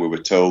 We were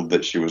told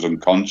that she was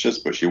unconscious,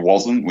 but she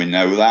wasn't. We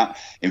know that.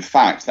 In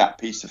fact, that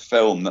piece of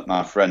film that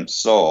my friend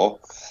saw,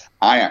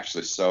 I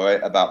actually saw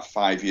it about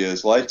 5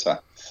 years later,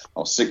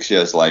 or 6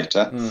 years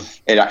later.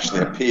 It actually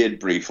appeared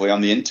briefly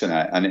on the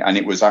internet, and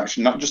it was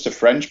actually not just a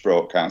French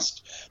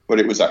broadcast, but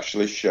it was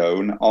actually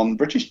shown on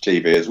British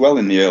TV as well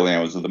in the early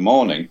hours of the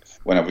morning,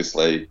 when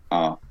obviously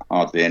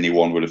hardly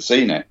anyone would have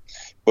seen it.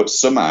 But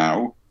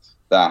somehow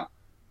that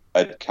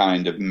had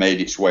kind of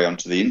made its way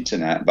onto the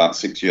internet about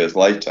 6 years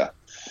later,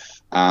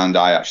 and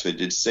I actually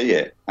did see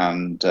it,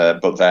 and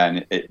but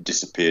then it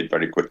disappeared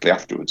very quickly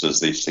afterwards,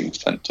 as these things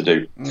tend to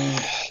do.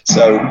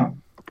 So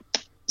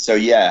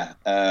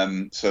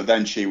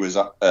then she was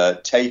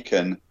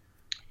taken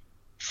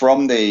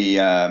from the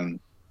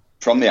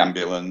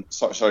ambulance,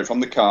 from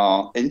the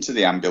car into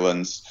the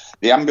ambulance.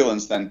 The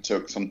ambulance then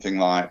took something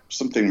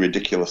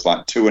ridiculous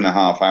like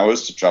 2.5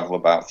 hours to travel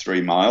about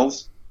 3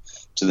 miles.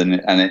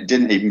 And it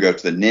didn't even go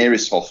to the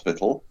nearest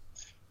hospital.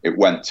 It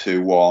went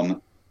to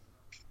one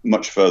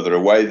much further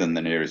away than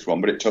the nearest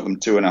one, but it took them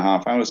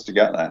 2.5 hours to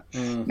get there.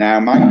 Now,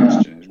 my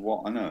question is,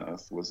 what on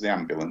earth was the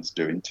ambulance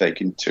doing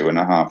taking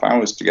 2.5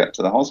 hours to get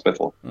to the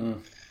hospital?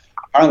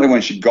 Apparently,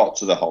 when she got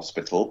to the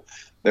hospital,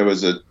 there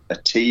was a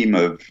team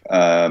of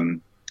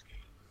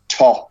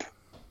top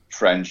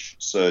French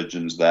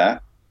surgeons there,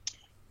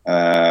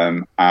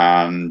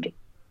 and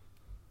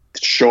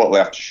shortly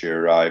after she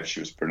arrived,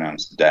 she was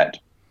pronounced dead.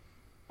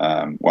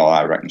 Well,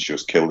 I reckon she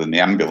was killed in the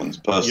ambulance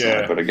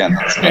personally, but again,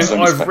 that's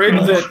I've read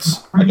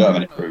that I don't have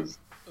any proof.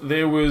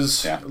 There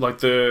was like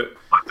the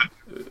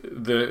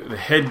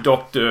head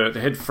doctor, the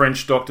head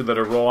French doctor that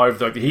arrived.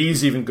 Like,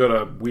 he's even got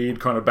a weird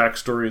kind of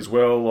backstory as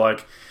well.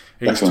 Like,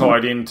 he's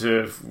tied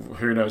into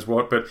who knows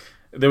what. But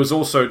there was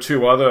also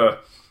two other,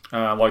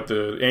 like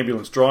the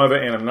ambulance driver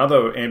and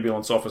another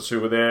ambulance officer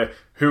who were there,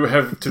 who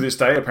have to this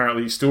day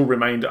apparently still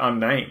remained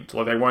unnamed.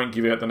 Like, they won't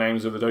give out the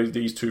names of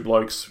these two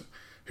blokes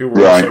who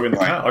were also in the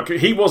car. Like,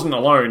 he wasn't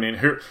alone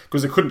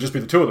because it couldn't just be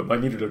the two of them. They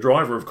needed a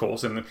driver, of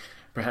course, and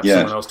perhaps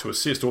someone else to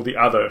assist, or the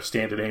other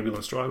standard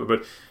ambulance driver.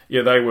 But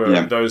they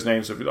were those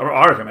names. I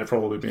reckon they've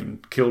probably been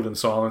killed and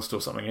silenced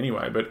or something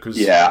anyway. But because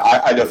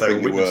I don't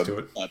think they were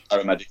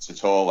paramedics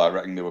at all. I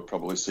reckon they were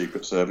probably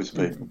Secret Service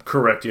people.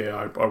 Correct.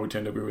 Yeah, I would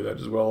tend to agree with that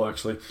as well.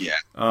 Actually. Yeah.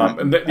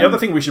 And the other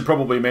thing we should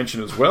probably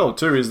mention as well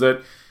too is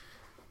that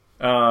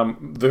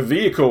the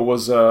vehicle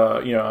was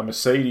a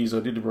Mercedes. I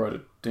did write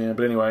it down,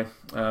 but anyway,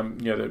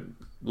 the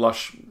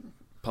lush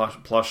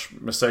plush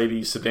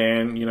Mercedes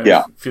sedan,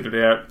 fitted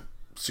out,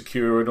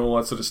 secure, and all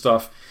that sort of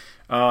stuff.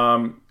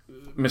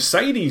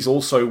 Mercedes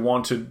also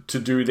wanted to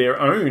do their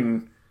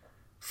own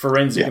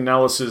forensic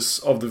analysis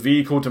of the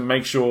vehicle to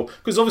make sure,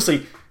 because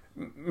obviously,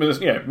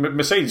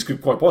 Mercedes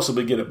could quite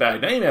possibly get a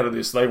bad name out of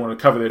this. They want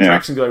to cover their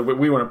tracks and go,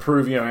 we want to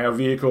prove, our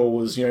vehicle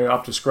was,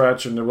 up to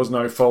scratch and there was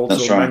no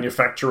faults or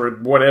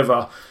manufactured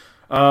whatever.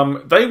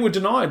 They were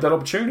denied that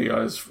opportunity,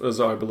 as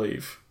I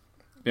believe.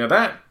 Now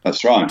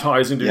that's right.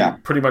 Ties into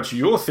pretty much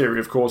your theory,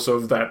 of course,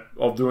 of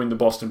doing the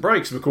Boston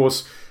brakes,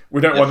 because we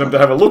don't want them to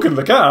have a look in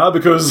the car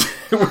because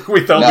they'll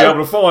be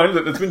able to find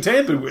that it's been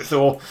tampered with,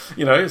 or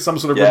some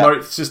sort of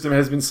remote system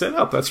has been set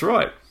up. That's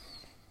right.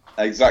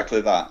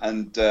 Exactly that,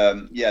 and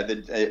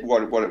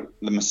what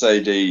the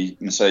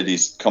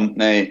Mercedes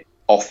company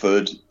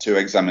offered to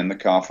examine the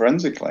car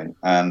forensically,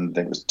 and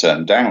it was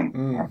turned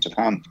down out of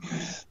hand.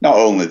 Not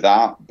only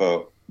that,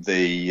 but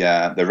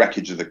the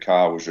wreckage of the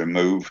car was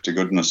removed to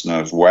goodness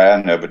knows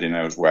where. Nobody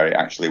knows where it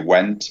actually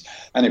went,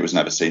 and it was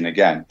never seen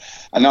again.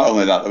 And not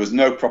only that, there was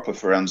no proper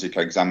forensic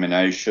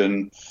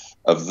examination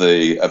of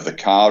the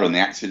car and the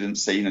accident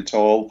scene at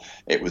all.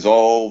 It was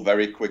all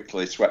very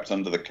quickly swept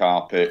under the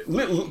carpet.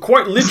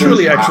 Quite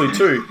literally, actually,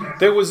 too.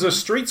 There was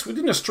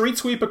didn't a street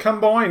sweeper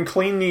come by and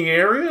clean the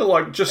area,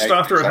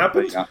 after it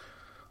happened?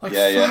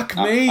 Yeah. Fuck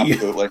me.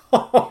 Absolutely.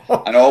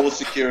 And all the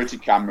security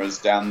cameras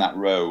down that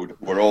road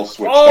were all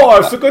switched off. Oh,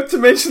 I forgot to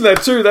mention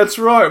that too. That's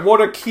right. What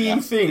a key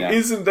thing. Yeah.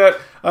 Isn't that...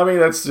 I mean,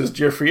 that's just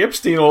Jeffrey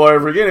Epstein all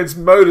over again. It's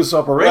modus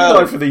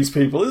operandi for these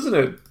people, isn't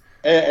it?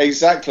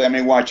 Exactly. I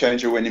mean, why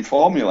change a winning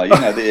formula?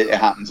 It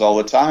happens all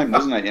the time,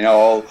 doesn't it?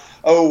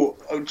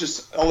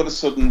 Just all of a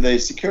sudden the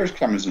security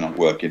cameras are not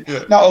working.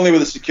 Yeah. Not only were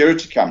the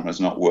security cameras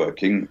not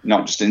working,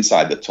 not just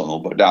inside the tunnel,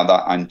 but down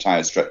that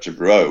entire stretch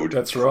of road.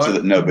 That's right. So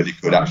that nobody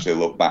could actually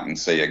look back and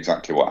see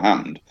exactly what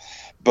happened.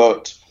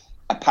 But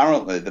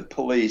apparently the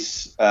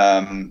police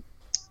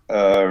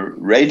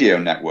radio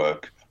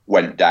network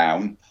went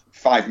down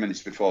 5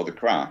 minutes before the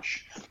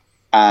crash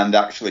and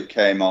actually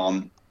came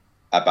on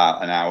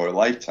about an hour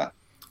later.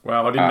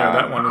 Wow, I didn't know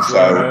that one as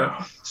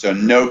well. So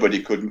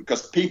nobody could,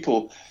 because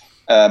people,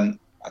 I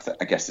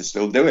guess they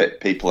still do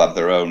it. People have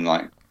their own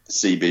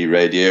CB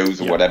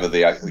radios or whatever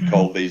they actually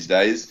call these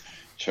days.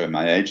 Showing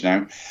my age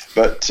now,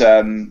 but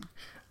on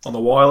the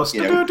wireless.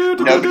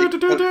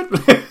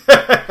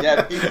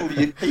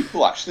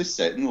 People actually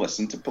sit and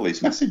listen to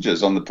police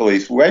messages on the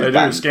police wave. They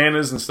do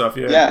scanners and stuff.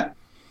 Yeah,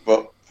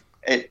 but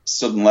it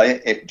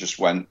just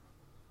went.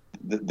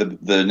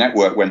 The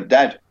network went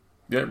dead.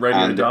 Yeah,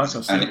 radio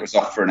darkness. And it was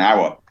off for an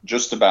hour,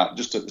 just at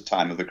the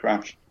time of the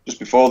crash, just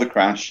before the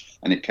crash,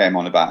 and it came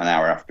on about an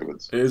hour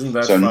afterwards. Isn't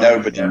that so funny?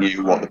 Nobody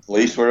knew what the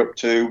police were up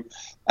to.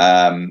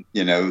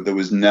 There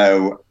was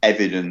no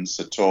evidence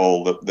at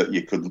all that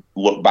you could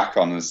look back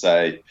on and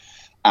say,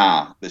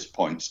 this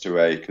points to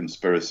a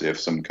conspiracy of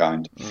some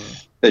kind.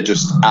 They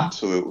just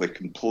absolutely,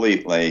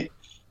 completely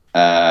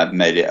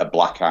made it a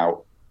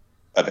blackout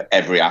of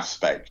every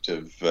aspect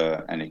of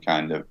any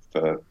kind of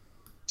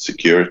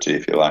security,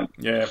 if you like.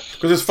 Yeah,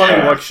 because it's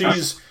funny,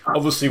 she's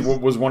obviously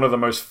was one of the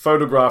most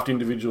photographed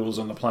individuals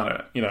on the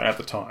planet, at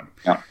the time.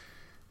 Yeah,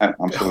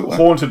 absolutely.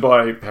 Haunted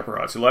by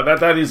paparazzi.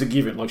 That is a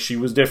given. She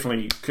was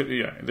definitely,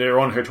 they're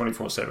on her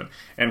 24/7.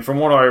 And from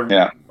what I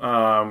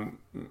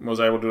was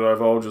able to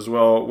divulge as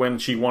well, when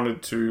she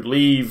wanted to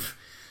leave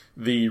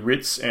the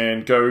Ritz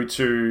and go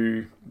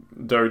to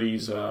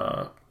Dodi's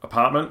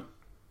apartment,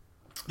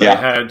 they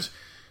had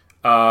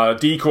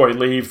decoy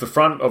leave the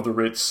front of the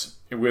Ritz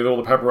with all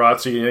the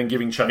paparazzi and then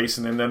giving chase,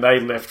 and then they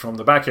left from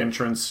the back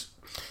entrance.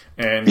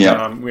 And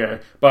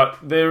but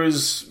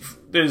there's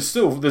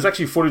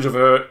actually footage of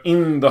her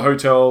in the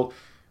hotel,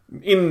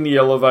 in the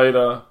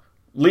elevator,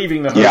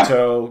 leaving the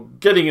hotel,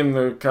 getting in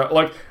the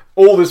car,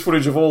 all this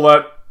footage of all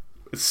that.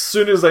 As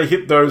soon as they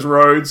hit those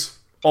roads,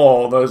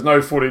 there's no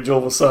footage all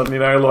of a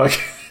sudden,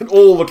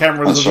 all the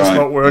cameras are just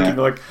not working.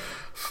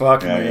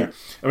 Fuck me. Yeah.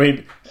 I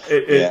mean,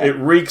 it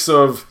reeks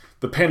of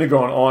the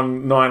Pentagon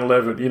on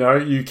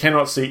 9/11. You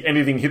cannot see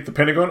anything hit the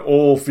Pentagon.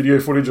 All video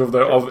footage of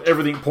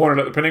everything pointed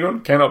at the Pentagon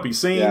cannot be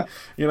seen.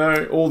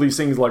 Yeah. All these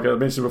things, like I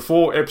mentioned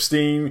before,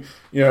 Epstein.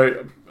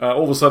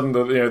 All of a sudden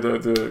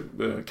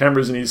the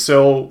cameras in his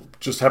cell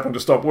just happen to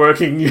stop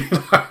working.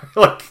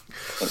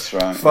 That's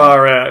right.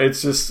 Far out.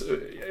 It's just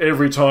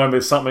every time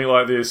there's something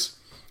like this,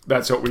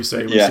 that's what we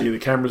see. We see the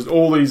cameras,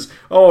 all these.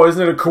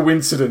 Isn't it a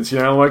coincidence?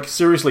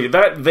 Seriously,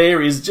 that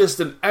there is just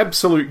an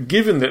absolute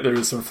given that there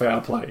is some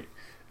foul play.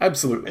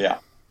 Absolutely. Yeah,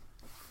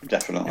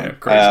 definitely. Yeah,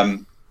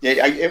 crazy.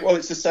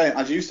 It's the same,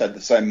 as you said,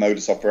 the same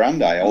modus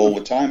operandi all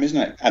the time, isn't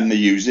it? And they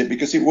use it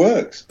because it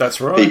works.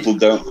 That's right. People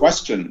don't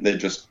question. They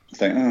just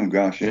think, oh,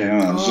 gosh,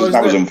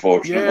 that was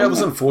unfortunate. Yeah, it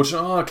was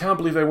unfortunate. I can't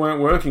believe they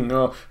weren't working.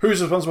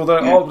 Who's responsible for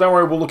that? Don't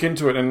worry, we'll look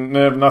into it. And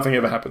nothing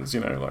ever happens,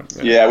 well,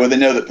 they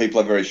know that people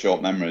have very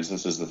short memories.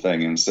 This is the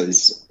thing. And so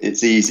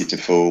it's easy to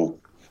fool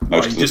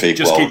most of the people.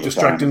 Just keep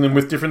distracting them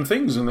with different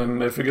things, and then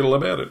they forget all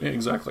about it. Yeah,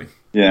 exactly.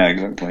 Yeah,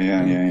 exactly.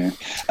 Yeah.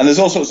 And there's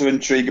all sorts of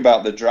intrigue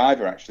about the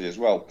driver, actually, as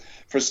well.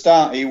 For a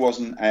start, he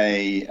wasn't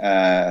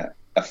a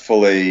a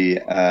fully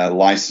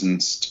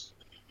licensed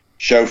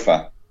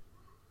chauffeur.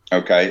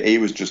 Okay, he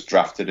was just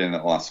drafted in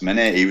at the last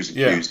minute. He was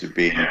accused of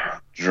being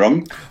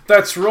drunk.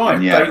 That's right.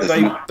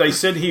 They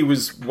said he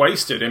was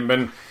wasted,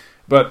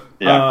 but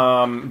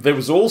there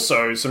was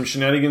also some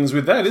shenanigans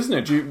with that,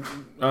 isn't it?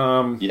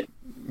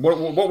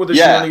 What were the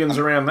shenanigans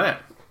around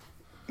that?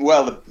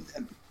 Well,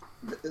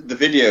 the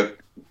video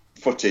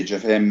footage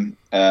of him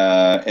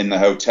in the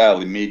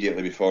hotel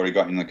immediately before he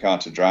got in the car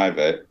to drive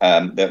it,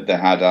 they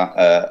had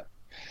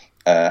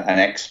an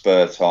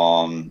expert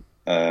on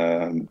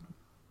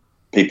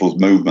people's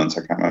movements.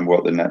 I can't remember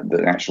what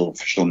the actual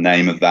official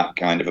name of that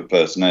kind of a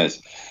person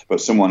is, but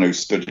someone who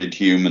studied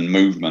human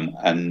movement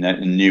and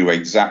knew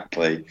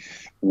exactly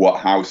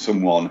how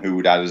someone who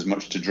would had as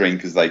much to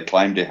drink as they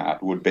claimed he had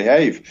would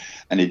behave,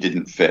 and he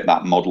didn't fit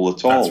that model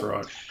at all. That's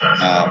right.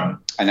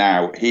 And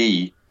now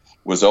he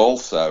was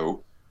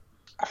also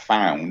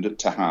found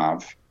to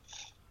have,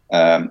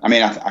 I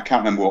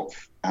can't remember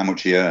how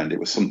much he earned. It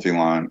was something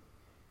like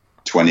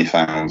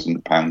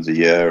 £20,000 a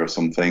year or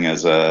something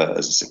as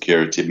a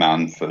security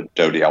man for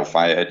Dodi Al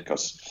Fayed,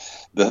 because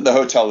the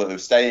hotel that they were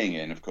staying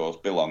in, of course,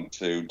 belonged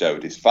to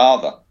Dodi's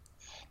father.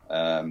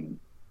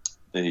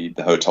 The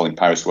hotel in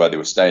Paris where they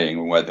were staying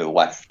and where they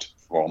left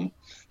from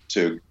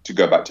to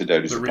go back to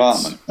Dodi's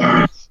apartment.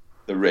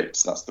 The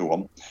Ritz, that's the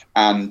one.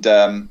 And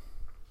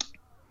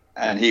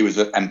he was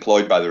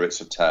employed by the Ritz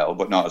Hotel,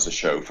 but not as a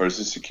chauffeur, as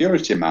a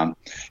security man.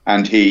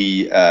 And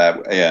he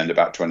earned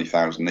about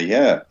 $20,000 a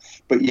year.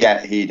 But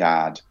yet he'd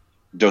had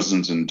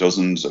dozens and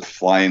dozens of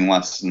flying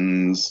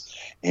lessons.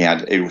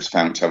 He was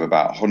found to have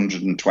about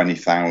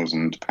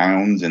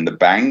 £120,000 in the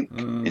bank,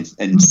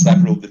 in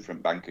several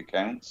different bank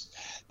accounts.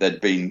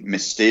 There'd been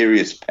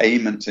mysterious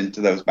payments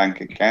into those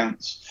bank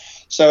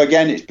accounts. So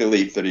again, it's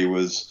believed that he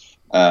was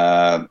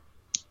an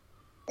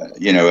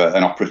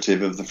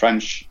operative of the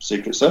French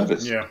Secret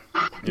Service.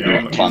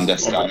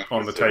 Clandestine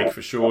on the take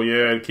for sure.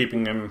 Yeah,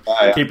 keeping them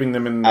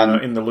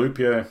in the loop.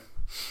 Yeah,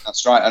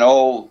 that's right. And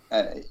all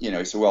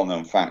it's a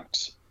well-known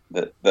fact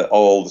that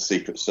all the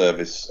Secret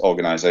Service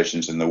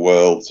organisations in the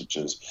world, such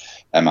as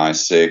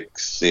MI6,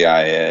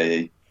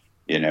 CIA,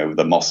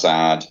 the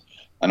Mossad,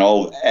 and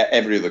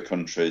every other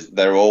country,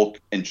 they're all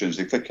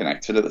intrinsically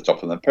connected at the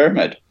top of the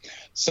pyramid.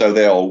 So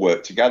they all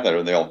work together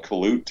and they all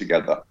collude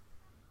together.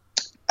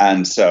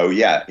 And so,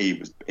 he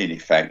was, in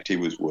effect, he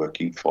was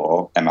working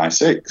for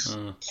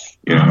MI6,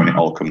 when it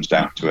all comes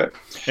down to it.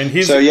 And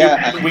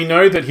we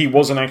know that he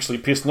wasn't actually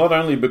pissed, not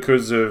only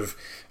because of,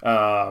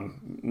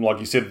 like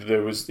you said,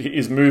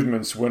 his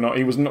movements were not,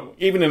 he was not,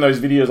 even in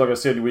those videos, like I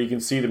said, where you can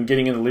see them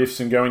getting in the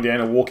lifts and going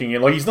down and walking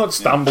in, like he's not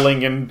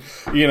stumbling and,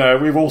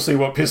 we've all seen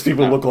what pissed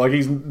people look like.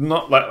 He's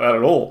not like that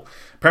at all.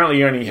 Apparently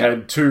he only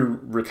had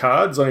 2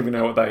 Ricards. I don't even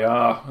know what they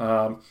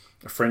are.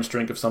 A French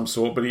drink of some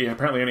sort, but he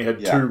apparently only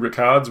had 2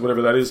 Ricards,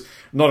 whatever that is,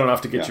 not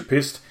enough to get you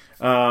pissed.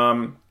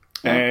 And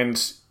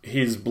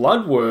his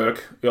blood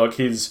work, like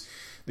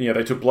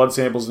they took blood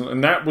samples,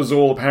 and that was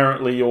all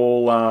apparently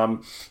all,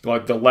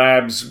 like the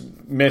labs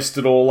messed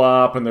it all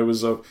up, and there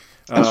was like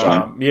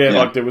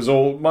there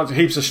was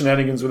heaps of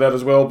shenanigans with that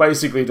as well,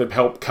 basically to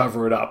help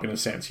cover it up in a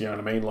sense, you know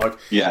what I mean? Like,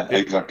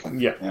 exactly.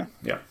 Yeah.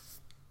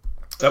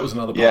 That was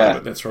another part of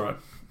it, that's right.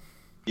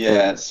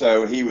 Yeah,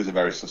 so he was a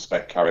very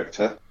suspect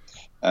character.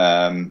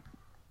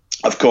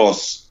 Of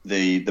course,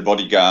 the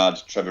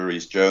bodyguard, Trevor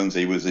Rees-Jones,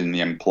 he was in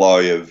the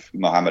employ of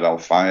Mohammed Al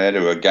Fayed,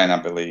 who, again,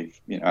 I believe,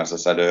 as I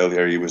said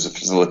earlier, he was a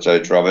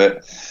facilitator of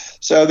it.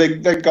 So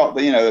they got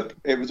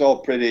it was all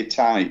pretty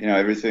tight.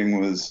 Everything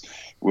was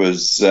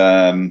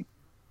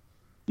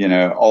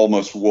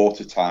almost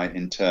watertight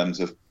in terms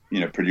of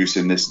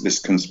producing this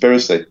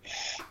conspiracy.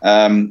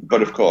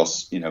 But of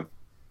course,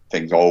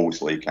 things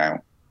always leak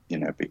out.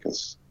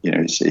 Because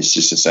it's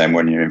just the same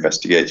when you're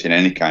investigating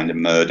any kind of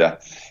murder.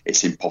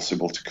 It's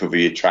impossible to cover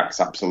your tracks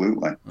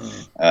absolutely.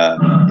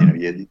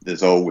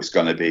 There's always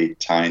going to be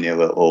tiny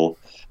little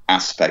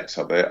aspects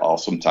of it, or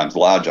sometimes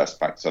large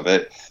aspects of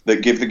it,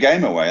 that give the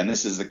game away. And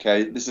this is the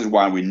case. This is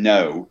why we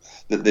know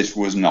that this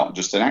was not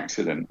just an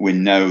accident. We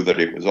know that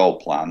it was all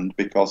planned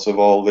because of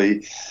all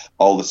the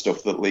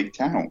stuff that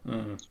leaked out.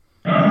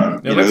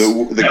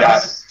 The guy.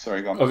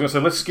 Sorry, go on. I was going to say,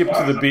 let's skip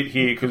to the bit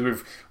here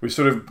because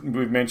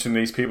we've mentioned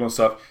these people and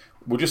stuff.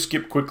 We'll just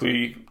skip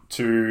quickly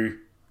to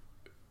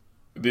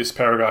this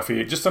paragraph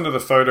here, just under the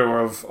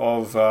photo of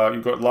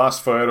you've got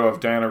last photo of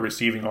Diana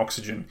receiving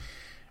oxygen,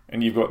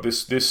 and you've got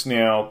this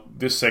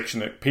section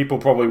that people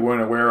probably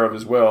weren't aware of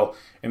as well,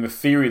 and the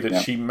theory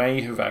that she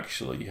may have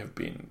actually have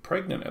been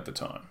pregnant at the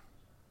time.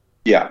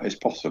 Yeah, it's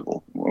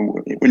possible.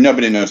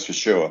 Nobody knows for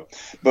sure.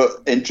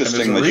 But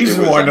interestingly, and there's a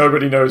reason why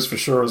nobody knows for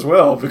sure as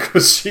well,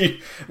 because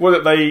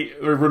they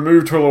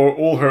removed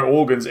all her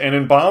organs and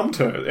embalmed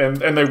her,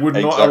 and they would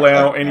not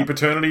allow any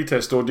paternity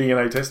test or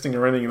DNA testing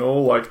or anything at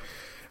all. Like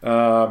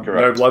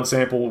no blood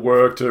sample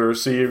worked to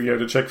see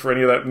to check for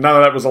any of that. None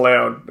of that was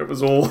allowed. It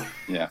was all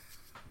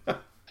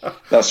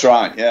That's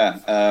right. Yeah.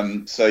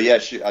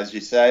 She, as you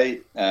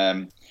say.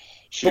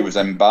 She was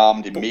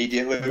embalmed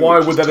immediately. Why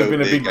would that have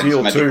been a big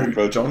deal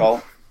too,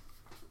 John?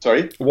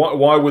 Sorry?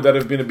 Why would that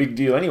have been a big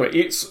deal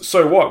anyway?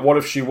 So what? What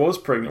if she was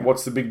pregnant?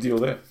 What's the big deal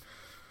there?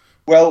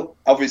 Well,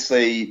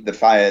 obviously the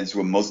Fayeds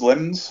were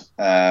Muslims,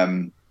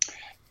 and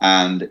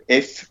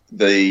if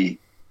the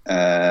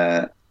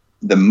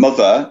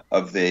mother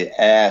of the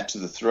heir to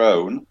the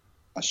throne,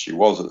 as she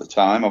was at the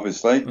time,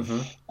 obviously,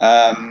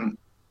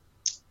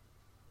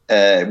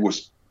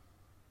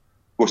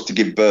 was to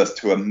give birth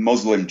to a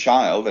Muslim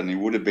child, and he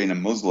would have been a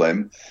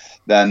Muslim,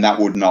 then that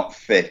would not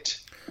fit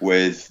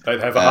with... They'd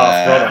have a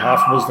half brother,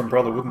 half Muslim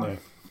brother, wouldn't they?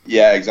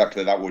 Yeah,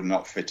 exactly. That would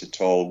not fit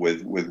at all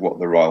with what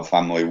the royal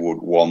family would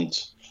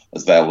want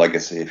as their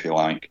legacy, if you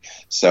like.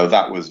 So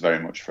that was very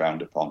much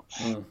frowned upon.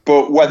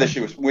 But whether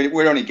she was...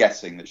 We're only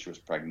guessing that she was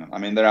pregnant. I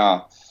mean, there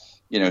are...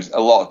 a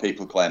lot of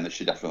people claim that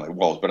she definitely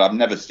was, but I've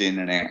never seen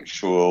any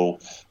actual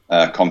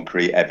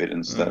concrete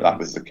evidence that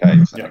was the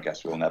case. And I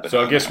guess we'll never.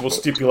 So I guess we'll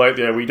stipulate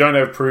there. We don't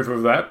have proof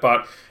of that,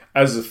 but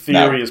as a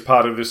theory, as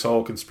part of this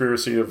whole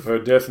conspiracy of her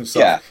death and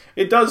stuff,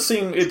 it does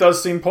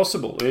seem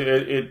possible.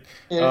 It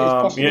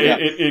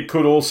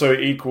could also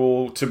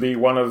equal to be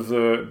one of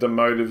the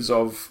motives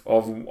of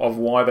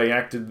why they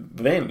acted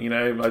then.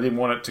 I didn't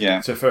want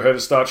it to for her to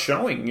start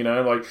showing.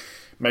 Like.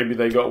 Maybe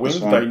they got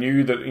wind. Right. They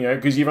knew that,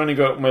 because you've only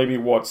got maybe,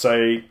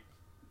 say,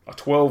 a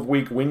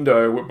 12-week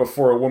window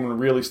before a woman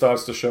really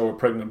starts to show a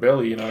pregnant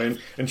belly, and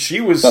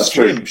she was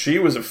slim. True. She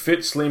was a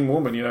fit, slim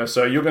woman,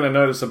 so you're going to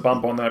notice a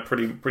bump on that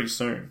pretty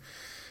soon.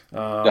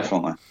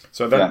 Definitely.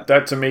 So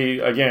that to me,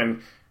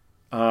 again,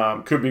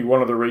 could be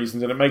one of the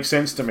reasons, and it makes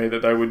sense to me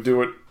that they would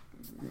do it,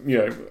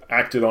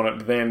 acted on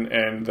it then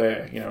and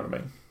there, you know what I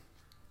mean?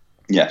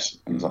 Yes,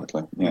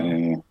 exactly.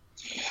 Yeah.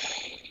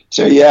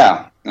 So,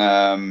 yeah.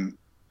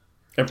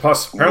 And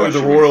plus, apparently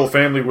the royal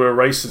family were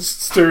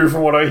racists too,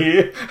 from what I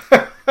hear.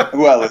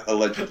 Well,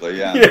 allegedly,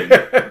 yeah.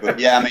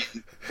 I mean,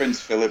 Prince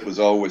Philip was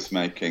always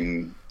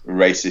making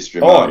racist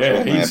remarks. Oh,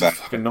 yeah, he's a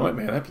fucking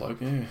nightmare, that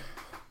bloke, yeah.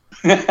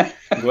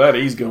 I'm glad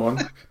he's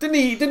gone.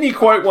 Didn't he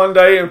quote one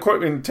day, and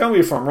tell me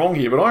if I'm wrong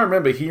here, but I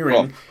remember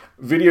hearing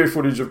video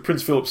footage of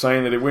Prince Philip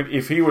saying that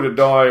if he were to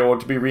die or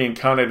to be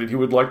reincarnated, he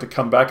would like to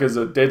come back as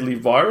a deadly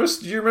virus.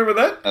 Do you remember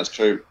that? That's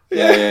true.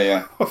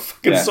 Yeah.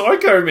 Fucking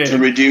psycho, man. To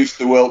reduce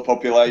the world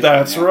population.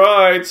 That's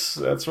right.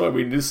 That's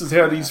right. This is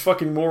how these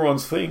fucking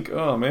morons think.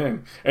 Oh,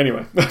 man.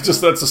 Anyway, that's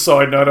a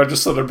side note. I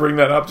just thought I'd bring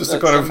that up just to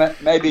kind of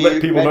let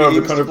people know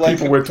the kind of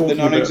people we're talking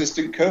about. The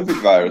non-existent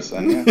COVID virus,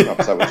 then. Yeah,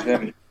 perhaps that was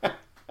him.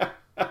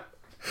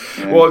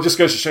 Yeah. Well, it just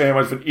goes to show how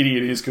much of an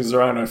idiot he is, because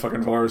there are no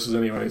fucking viruses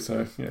anyway,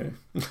 so, yeah.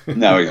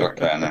 No,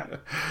 exactly, I know.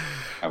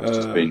 I was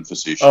just being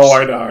facetious. Oh,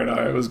 I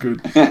know, it was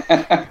good.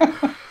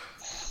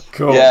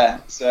 Cool. Yeah,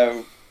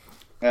 so,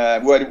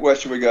 where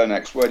should we go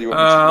next? Where do you want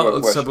to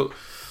go?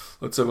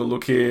 Let's have a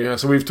look here.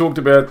 So we've talked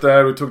about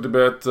that,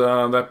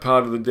 that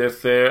part of the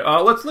death there.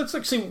 Let's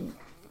actually...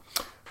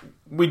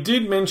 We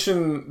did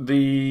mention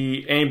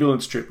the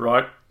ambulance trip,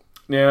 right?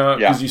 Now,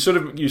 because you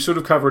sort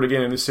of cover it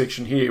again in this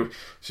section here.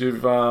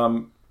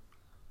 So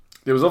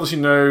there was obviously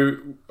no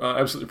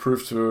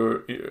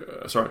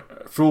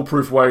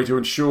foolproof way to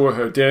ensure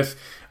her death,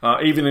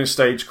 even in a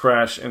staged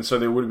crash, and so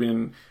there would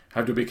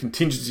have to be a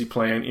contingency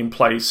plan in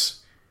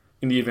place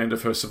in the event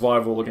of her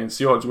survival against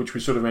the odds, which we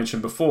sort of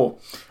mentioned before.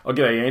 Oh,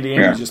 g'day, Andy.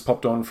 Andy just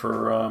popped on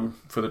for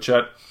the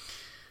chat.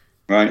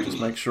 Right. Just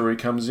make sure he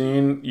comes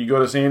in. You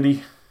got us,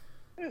 Andy?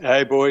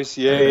 Hey, boys.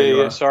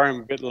 Yeah. Sorry,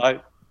 I'm a bit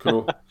late.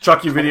 Cool.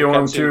 Chuck your video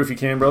on too if you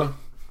can, brother.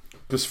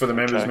 Just for the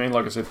members, man.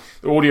 Like I said,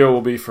 the audio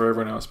will be for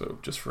everyone else,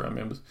 but just for our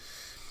members.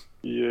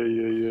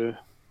 Yeah.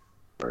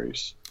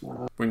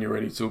 When you're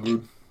ready, it's all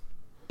good.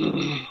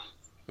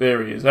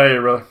 There he is. Hey,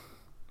 brother.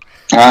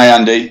 Hi,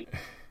 Andy.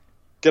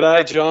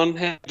 G'day, John.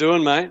 How you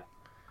doing, mate?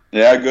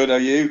 Yeah, good. How are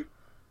you?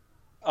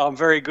 I'm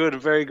very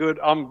good.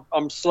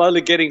 I'm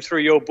slowly getting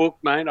through your book,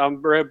 mate.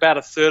 I'm about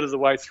a third of the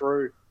way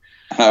through.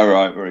 All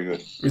right, very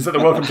good. Is that the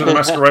Welcome to the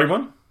Masquerade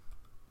one?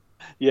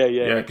 Yeah.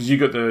 Yeah, because you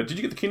got did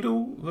you get the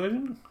Kindle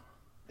version?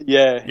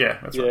 Yeah. Yeah,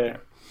 that's right.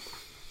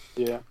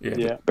 Yeah.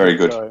 Very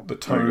good. So, the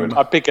tone.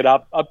 I pick it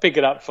up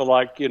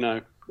for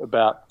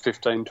about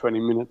 15, 20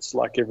 minutes,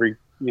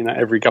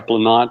 every couple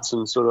of nights,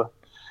 and sort of,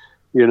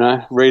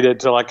 read it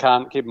till I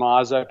can't keep my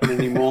eyes open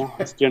anymore.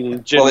 It's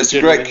it's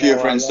a great cure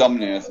for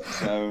insomnia.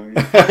 So.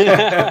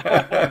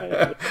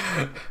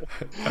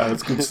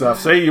 That's good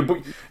stuff. See,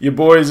 your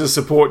boys are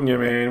supporting you,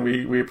 man.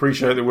 We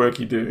appreciate the work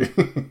you do.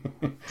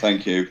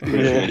 Thank you.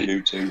 Appreciate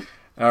you too.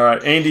 All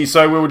right, Andy.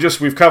 So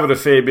we've covered a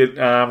fair bit.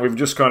 We've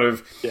just kind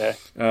of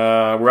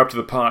we're up to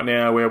the part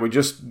now where we're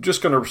just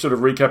going to sort of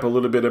recap a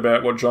little bit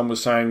about what John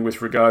was saying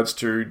with regards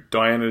to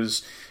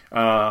Diana's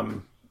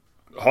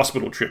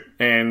hospital trip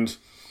and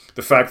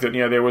the fact that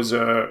there was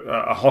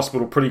a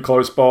hospital pretty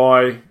close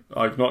by,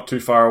 not too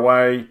far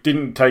away.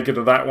 Didn't take her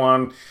to that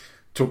one.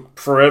 Took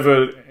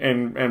forever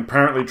and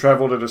apparently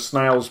travelled at a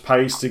snail's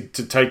pace to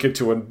take her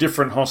to a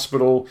different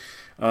hospital.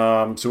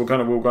 So we're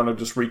going to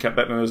just recap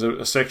that, and there's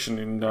a section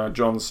in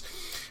John's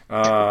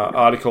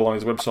article on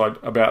his website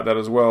about that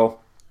as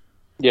well.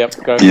 Yep.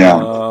 Go.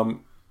 Yeah.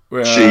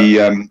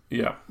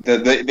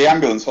 The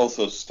ambulance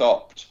also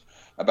stopped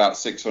about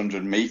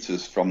 600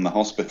 meters from the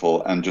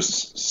hospital and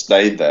just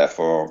stayed there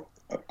for,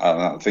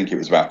 I think it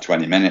was about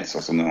 20 minutes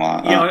or something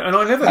like that. Yeah, and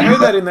I never heard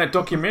that in that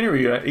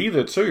documentary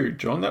either, too,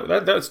 John.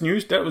 That's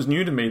news. That was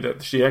new to me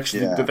that she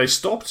actually that they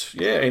stopped,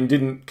 and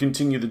didn't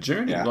continue the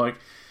journey. Yeah.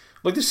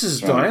 Like this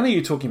is Diana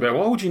you're talking about.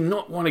 Why would you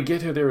not want to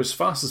get her there as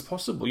fast as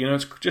possible?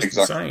 It's just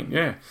insane.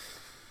 Yeah.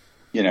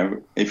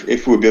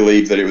 If we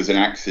believe that it was an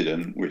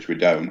accident, which we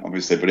don't,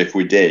 obviously, but if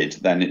we did,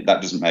 then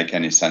that doesn't make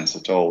any sense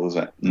at all, does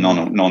it?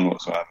 None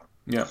whatsoever.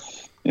 Yeah.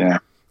 Yeah.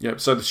 Yeah.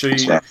 So so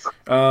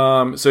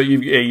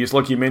you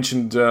like you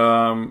mentioned,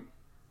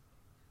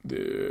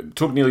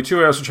 took nearly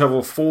 2 hours to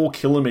travel 4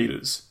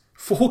 kilometers.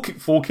 4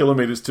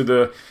 kilometers to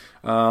the.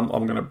 I'm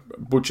going to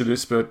butcher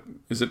this, but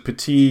is it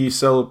Petit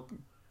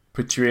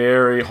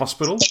Salpêtrière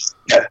Hospital?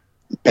 Yeah.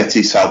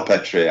 Petit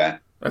Salpêtrière.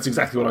 That's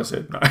exactly what I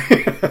said. No.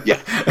 Yeah,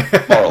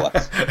 more or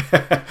less.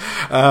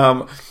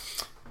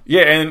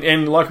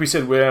 And like we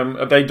said,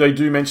 they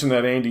do mention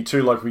that, Andy,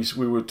 too. Like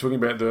we were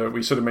talking about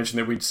we sort of mentioned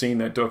that we'd seen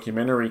that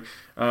documentary.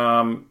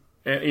 And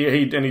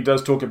he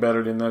does talk about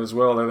it in that as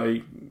well. That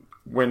they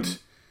went.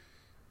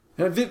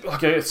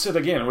 Like I said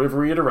again, we've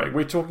reiterated.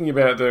 We're talking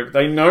about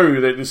they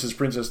know that this is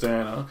Princess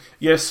Diana.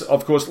 Yes,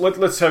 of course.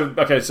 Let's have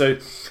so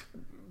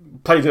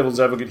play devil's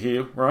advocate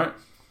here, right?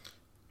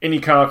 Any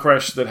car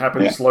crash that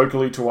happens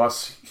locally to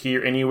us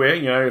here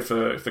anywhere, if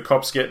the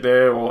cops get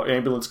there or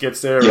ambulance gets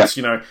there, it's,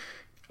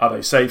 are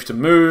they safe to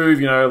move?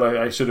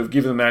 They sort of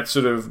give them that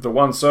sort of the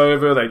once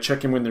over. They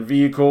check in with their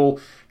vehicle.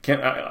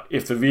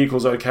 If the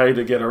vehicle's okay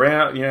to get her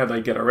out,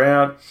 they get her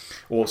out.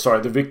 Or,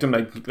 sorry, the victim,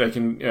 they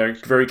can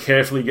very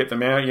carefully get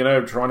them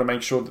out, trying to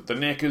make sure that the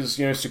neck is,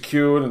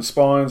 secured and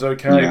spine's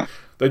okay. Yeah.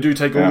 They do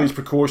take all these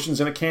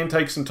precautions, and it can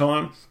take some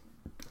time.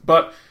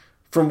 But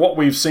from what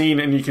we've seen,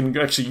 and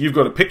you've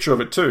got a picture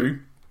of it too,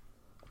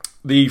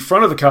 the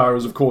front of the car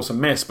is, of course, a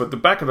mess, but the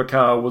back of the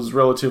car was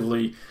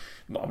relatively,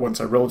 I wouldn't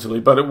say relatively,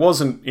 but it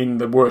wasn't in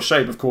the worst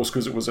shape, of course,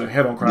 because it was a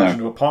head-on crash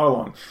into a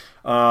pylon.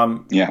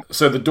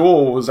 So the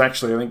door was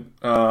actually, I think,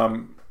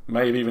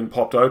 may have even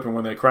popped open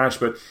when they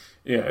crashed, but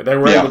they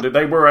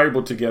were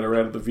able to get her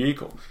out of the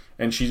vehicle,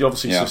 and she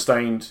obviously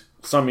sustained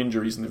some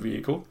injuries in the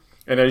vehicle.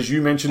 And as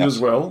you mentioned as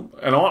well,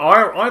 and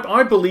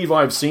I believe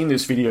I've seen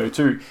this video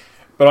too,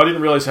 but I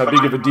didn't realise how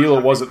big of a deal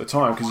it was at the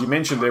time, because you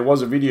mentioned there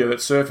was a video that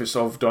surfaced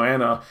of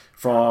Diana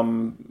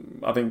from,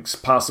 I think,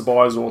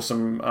 passerbys or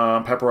some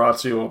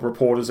paparazzi or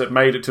reporters that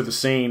made it to the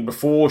scene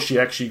before she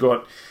actually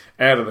got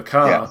out of the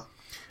car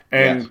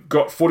and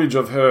got footage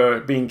of her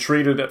being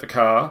treated at the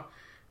car,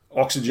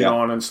 oxygen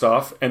on and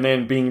stuff, and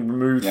then being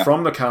removed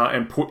from the car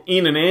and put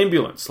in an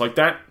ambulance. Like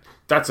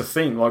that's a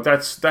thing. Like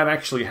that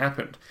actually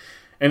happened.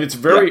 And it's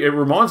very. It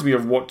reminds me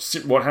of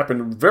what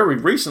happened very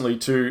recently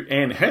to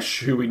Anne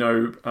Hesh, who we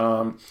know,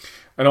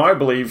 and I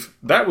believe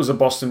that was a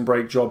Boston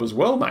Break job as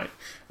well, mate.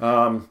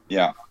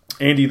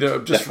 Andy,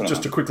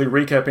 just to quickly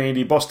recap,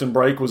 Andy, Boston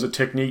Break was a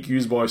technique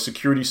used by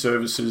security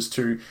services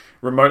to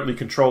remotely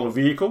control a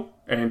vehicle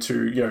and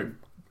to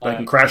they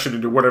can crash it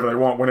into whatever they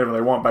want, whenever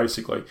they want.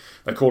 Basically,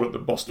 they called it the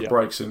Boston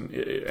Breaks,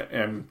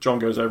 and John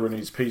goes over in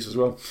his piece as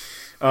well.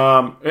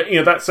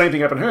 That same thing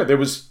happened to her. They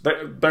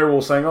were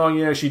all saying, "Oh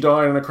yeah, she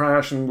died in a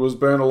crash and was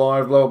burned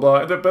alive." Blah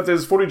blah. But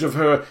there's footage of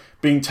her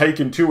being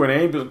taken to an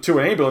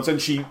ambulance, and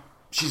she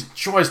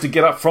tries to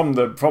get up from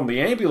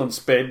the ambulance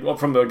bed or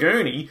from the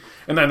gurney,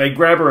 and then they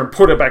grab her and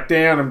put her back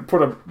down and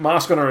put a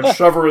mask on her and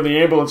shove her in the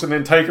ambulance and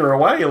then take her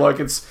away. Like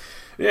it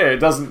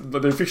doesn't.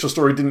 The official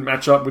story didn't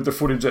match up with the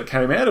footage that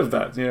came out of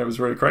that. It was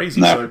very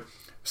crazy. No. So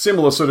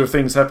similar sort of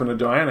things happen to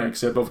Diana,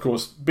 except of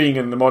course, being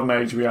in the modern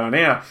age we are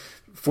now.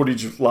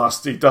 Footage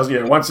once it's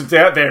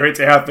out there, it's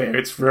out there.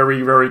 It's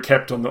very, very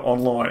kept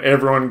online.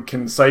 Everyone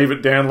can save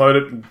it, download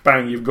it, and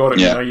bang, you've got it.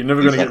 You're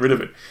never going to get rid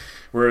of it.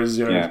 Whereas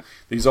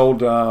these old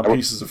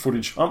pieces of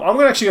footage, I'm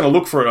actually going to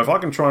look for it. If I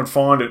can try and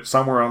find it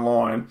somewhere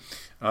online,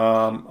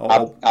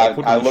 I'll put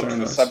it I looked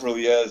for several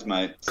years,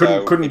 mate.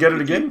 Couldn't get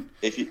it again.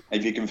 If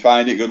you can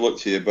find it, good luck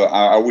to you. But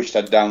I wished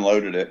I'd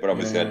downloaded it, but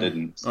obviously I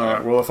didn't. So. All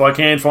right. Well, if I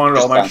can find it,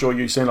 I'll make sure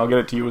you send. I'll get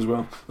it to you as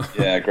well.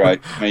 Yeah,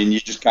 great. I mean, you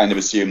just kind of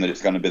assume that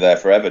it's going to be there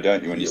forever,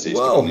 don't you? When you see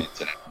stuff on the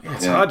internet.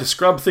 It's hard to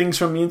scrub things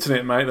from the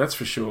internet, mate. That's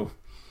for sure.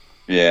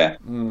 Yeah.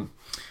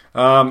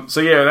 That's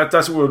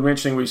what we were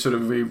mentioning. We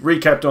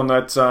recapped on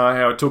that,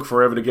 how it took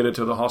forever to get her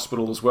to the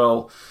hospital as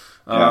well,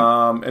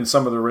 and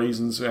some of the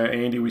reasons.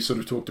 Andy, we sort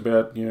of talked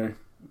about,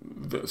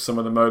 some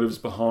of the motives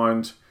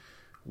behind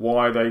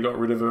why they got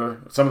rid of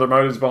her. Some of the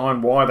motives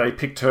behind why they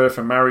picked her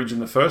for marriage in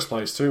the first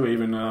place too.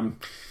 Even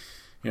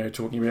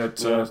talking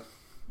about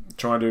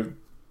trying to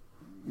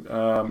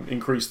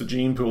increase the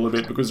gene pool a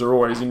bit because they're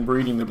always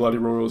inbreeding the bloody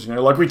royals.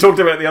 Like we talked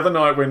about the other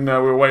night when we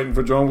were waiting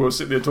for John. We were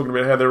sitting there talking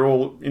about how they're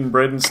all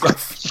inbred and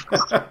stuff.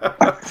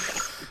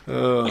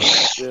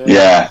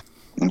 Yeah,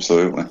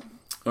 absolutely.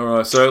 All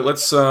right, so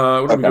let's.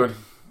 What have we got?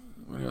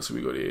 What else have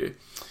we got here?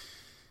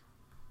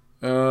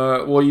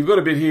 Well, you've got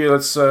a bit here.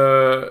 Let's.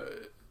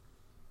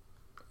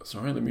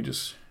 Sorry, let me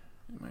just.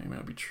 It may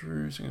not be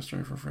true. Sing a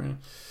story for a friend.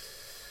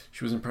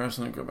 She was in Paris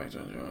and then got back to.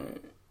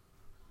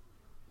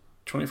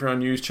 24-hour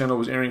news channel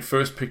was airing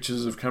first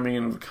pictures of coming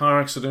in of a car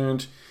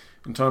accident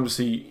in time to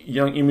see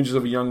young images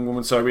of a young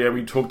woman. So yeah,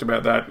 we talked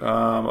about that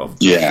of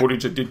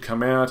footage that did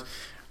come out.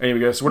 There we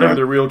go. So whatever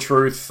the real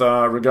truth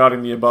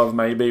regarding the above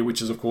may be,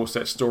 which is of course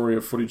that story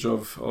of footage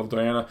of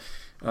Diana,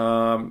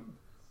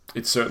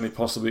 it's certainly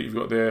possible that you've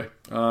got there.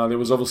 There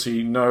was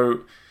obviously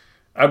no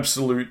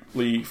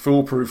absolutely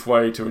foolproof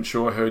way to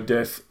ensure her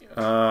death,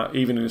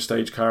 even in a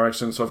staged car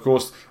accident. So of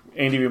course,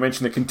 Andy, we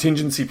mentioned the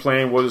contingency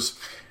plan was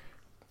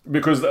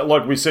because,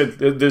 like we said,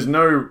 there's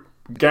no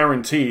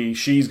guarantee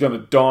she's going to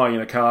die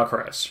in a car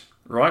crash,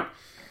 right?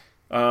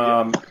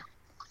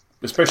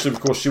 Especially, of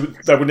course,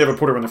 they would never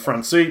put her in the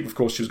front seat. Of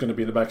course, she was going to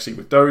be in the back seat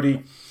with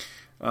Dodie.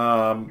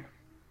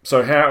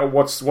 So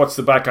what's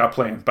the backup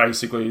plan,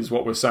 basically, is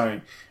what we're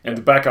saying. And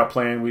the backup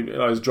plan,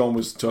 as John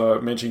was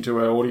mentioning to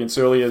our audience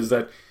earlier, is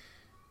that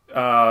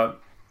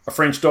a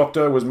French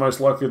doctor was most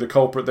likely the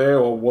culprit there,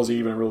 or was he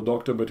even a real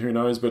doctor, but who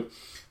knows. But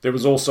there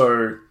was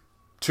also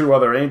 2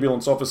 other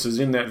ambulance officers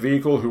in that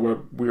vehicle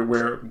who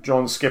were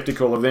John's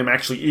sceptical of them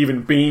actually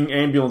even being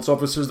ambulance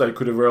officers. They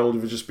could have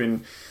relatively just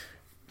been,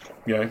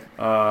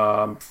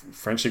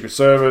 French Secret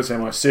Service,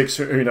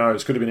 MI6, who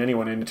knows? Could have been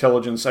anyone,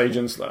 intelligence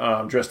agents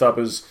dressed up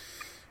as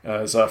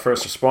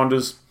first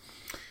responders.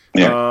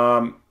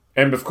 Yeah.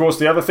 And of course,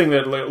 the other thing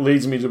that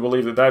leads me to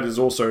believe that is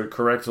also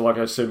correct, like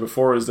I said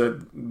before, is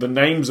that the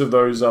names of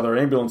those other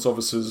ambulance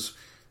officers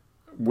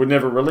were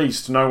never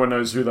released. No one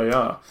knows who they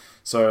are.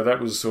 So that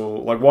was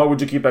all, like, why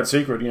would you keep that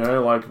secret?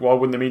 Like, why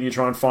wouldn't the media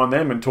try and find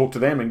them and talk to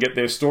them and get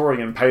their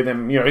story and pay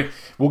them,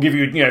 we'll give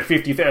you,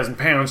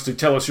 £50,000 to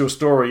tell us your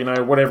story,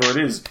 whatever it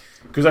is.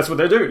 Because that's what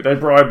they do. They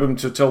bribe them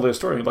to tell their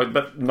story.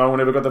 But no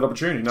one ever got that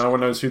opportunity. No one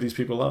knows who these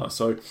people are.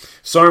 So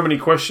many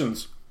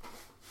questions.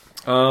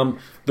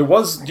 There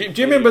was, do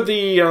you remember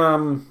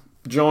the,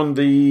 John,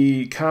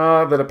 the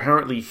car that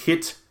apparently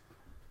hit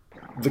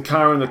the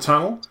car in the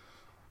tunnel?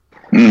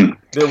 Mm.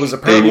 There was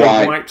apparently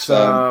a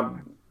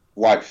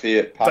white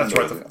Fiat Panda. That's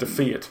right, the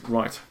Fiat,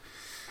 right.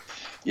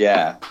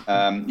 Yeah.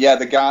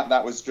 The guy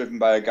that was driven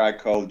by a guy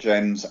called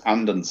James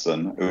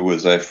Anderson, who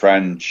was a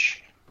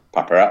French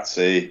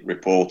paparazzi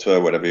reporter,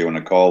 whatever you want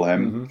to call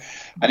him. Mm-hmm.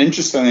 And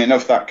interestingly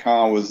enough, that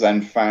car was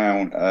then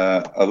found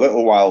a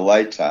little while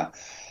later.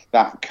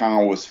 That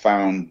car was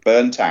found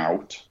burnt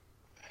out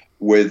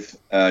with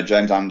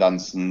James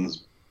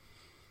Anderson's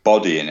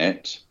body in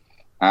it,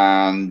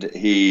 and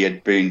he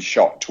had been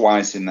shot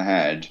twice in the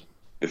head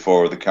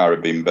before the car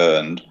had been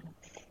burned,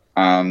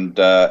 and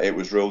it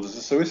was ruled as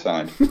a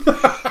suicide. So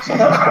that's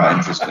quite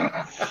interesting.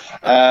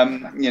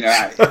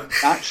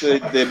 Actually,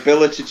 the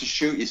ability to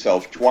shoot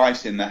yourself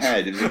twice in the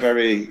head is a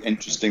very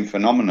interesting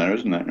phenomenon,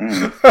 isn't it?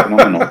 Really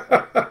phenomenal.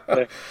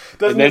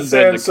 Doesn't it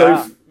sound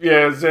so?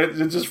 Yeah,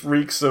 it just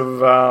reeks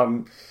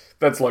of.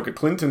 That's like a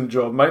Clinton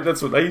job, mate.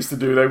 That's what they used to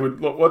do. They would.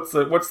 What's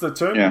the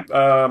term? Yeah.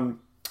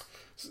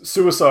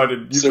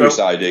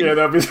 Suiciding. Yeah,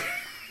 that'd be.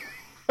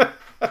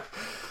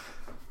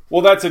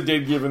 Well, that's a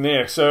dead given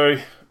there. So,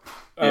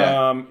 it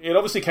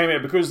obviously came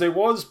out because there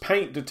was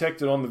paint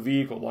detected on the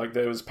vehicle. Like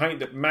there was paint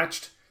that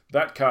matched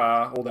that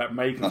car or that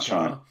make of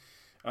car.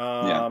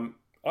 Right.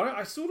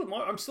 I'm still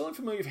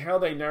unfamiliar with how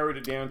they narrowed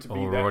it down to be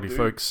that. Alrighty,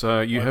 folks.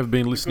 You have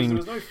been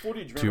listening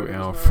to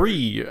our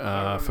free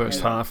first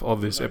half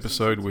of this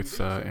episode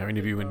with our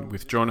interview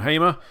with John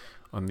Hamer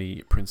on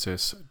the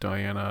Princess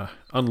Diana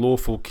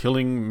unlawful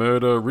killing,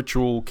 murder,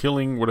 ritual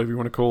killing, whatever you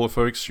want to call it,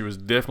 folks. She was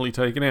definitely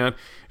taken out.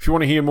 If you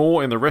want to hear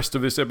more in the rest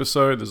of this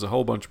episode, there's a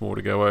whole bunch more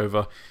to go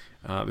over.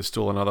 There's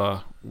still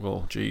another,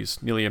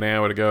 nearly an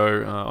hour to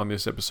go on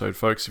this episode,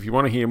 folks. If you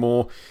want to hear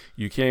more,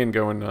 you can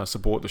go and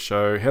support the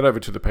show. Head over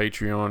to the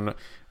Patreon,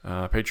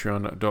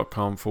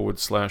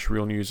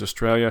 patreon.com/Real News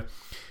Australia.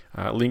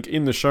 Link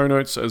in the show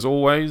notes as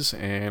always,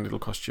 and it'll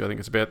cost you, I think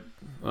it's about,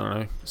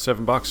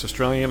 $7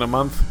 Australian a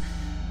month.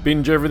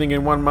 Binge everything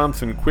in 1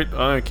 month and quit,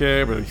 I don't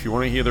care, but if you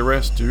want to hear the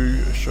rest,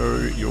 do show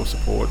your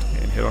support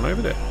and head on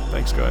over there.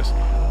 Thanks, guys.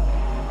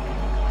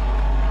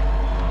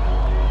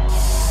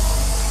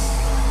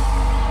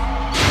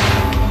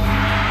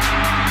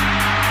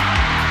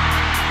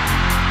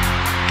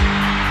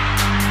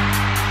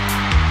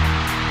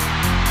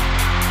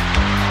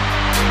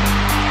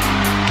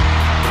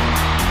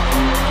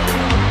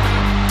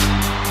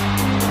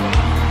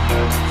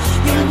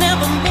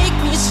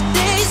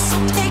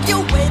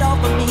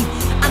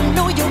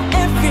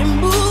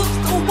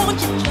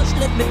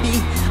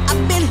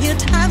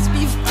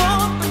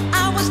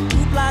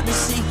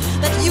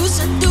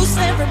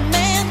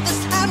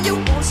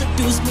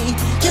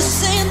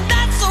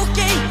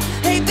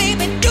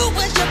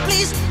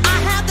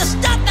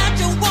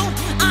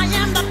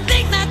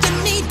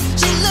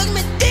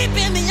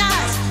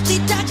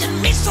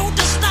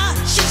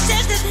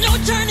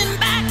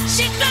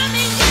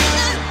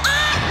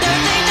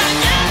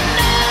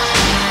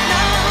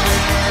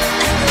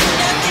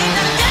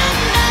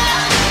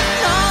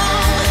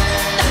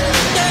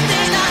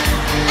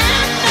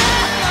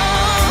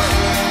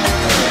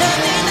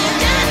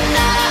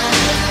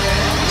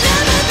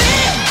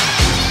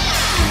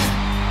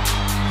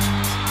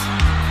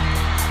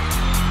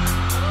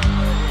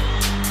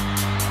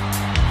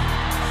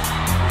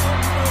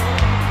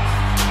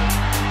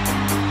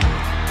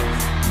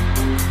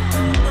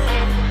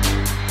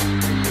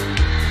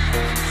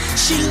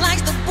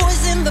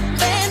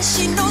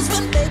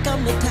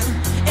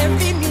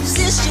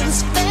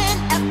 musician's fan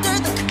after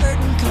the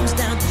curtain comes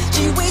down.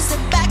 She waits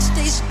at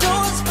backstage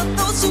doors for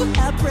those who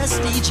have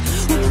prestige,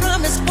 who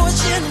promise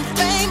fortune and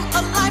fame,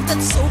 a life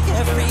that's so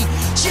carefree.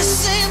 She's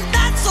saying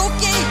that's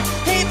okay.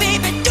 Hey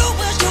baby, do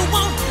what you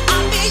want.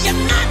 I'll be your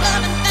not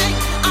loving thing.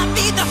 I'll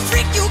be the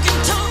freak you can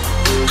talk.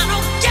 I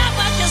don't care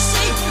what you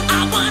say. I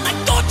wanna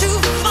go too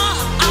far.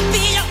 I'll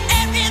be your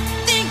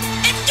everything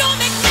if you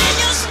make me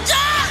your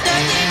star.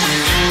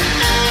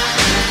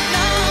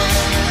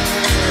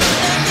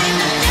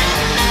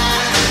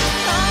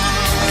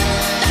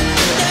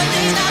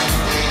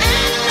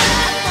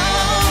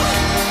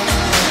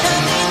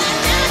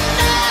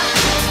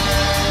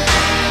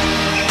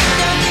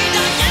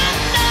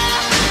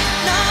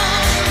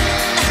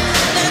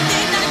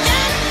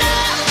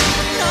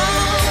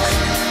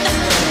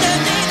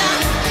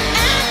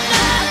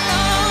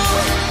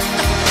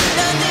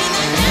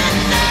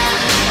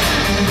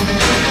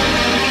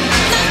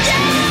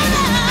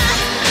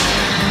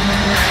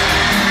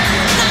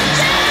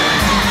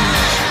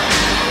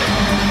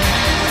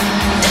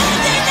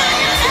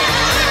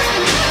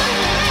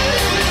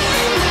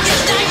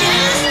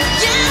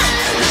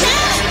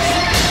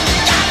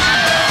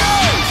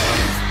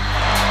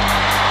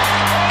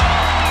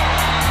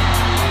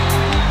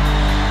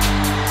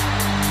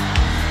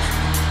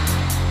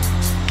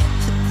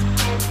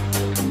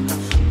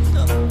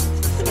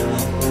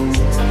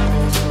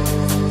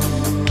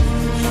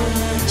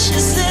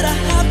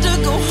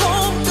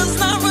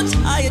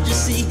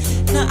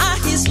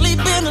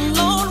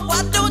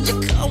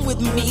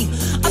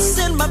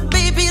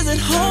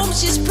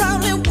 She's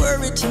probably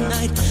worried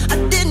tonight. I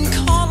didn't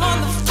call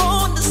on the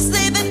phone to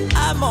say that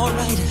I'm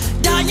alright.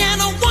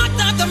 Diana walked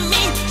up to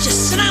me. She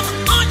said I'm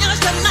on yours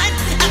tonight.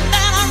 And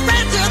then I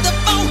ran to the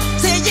phone.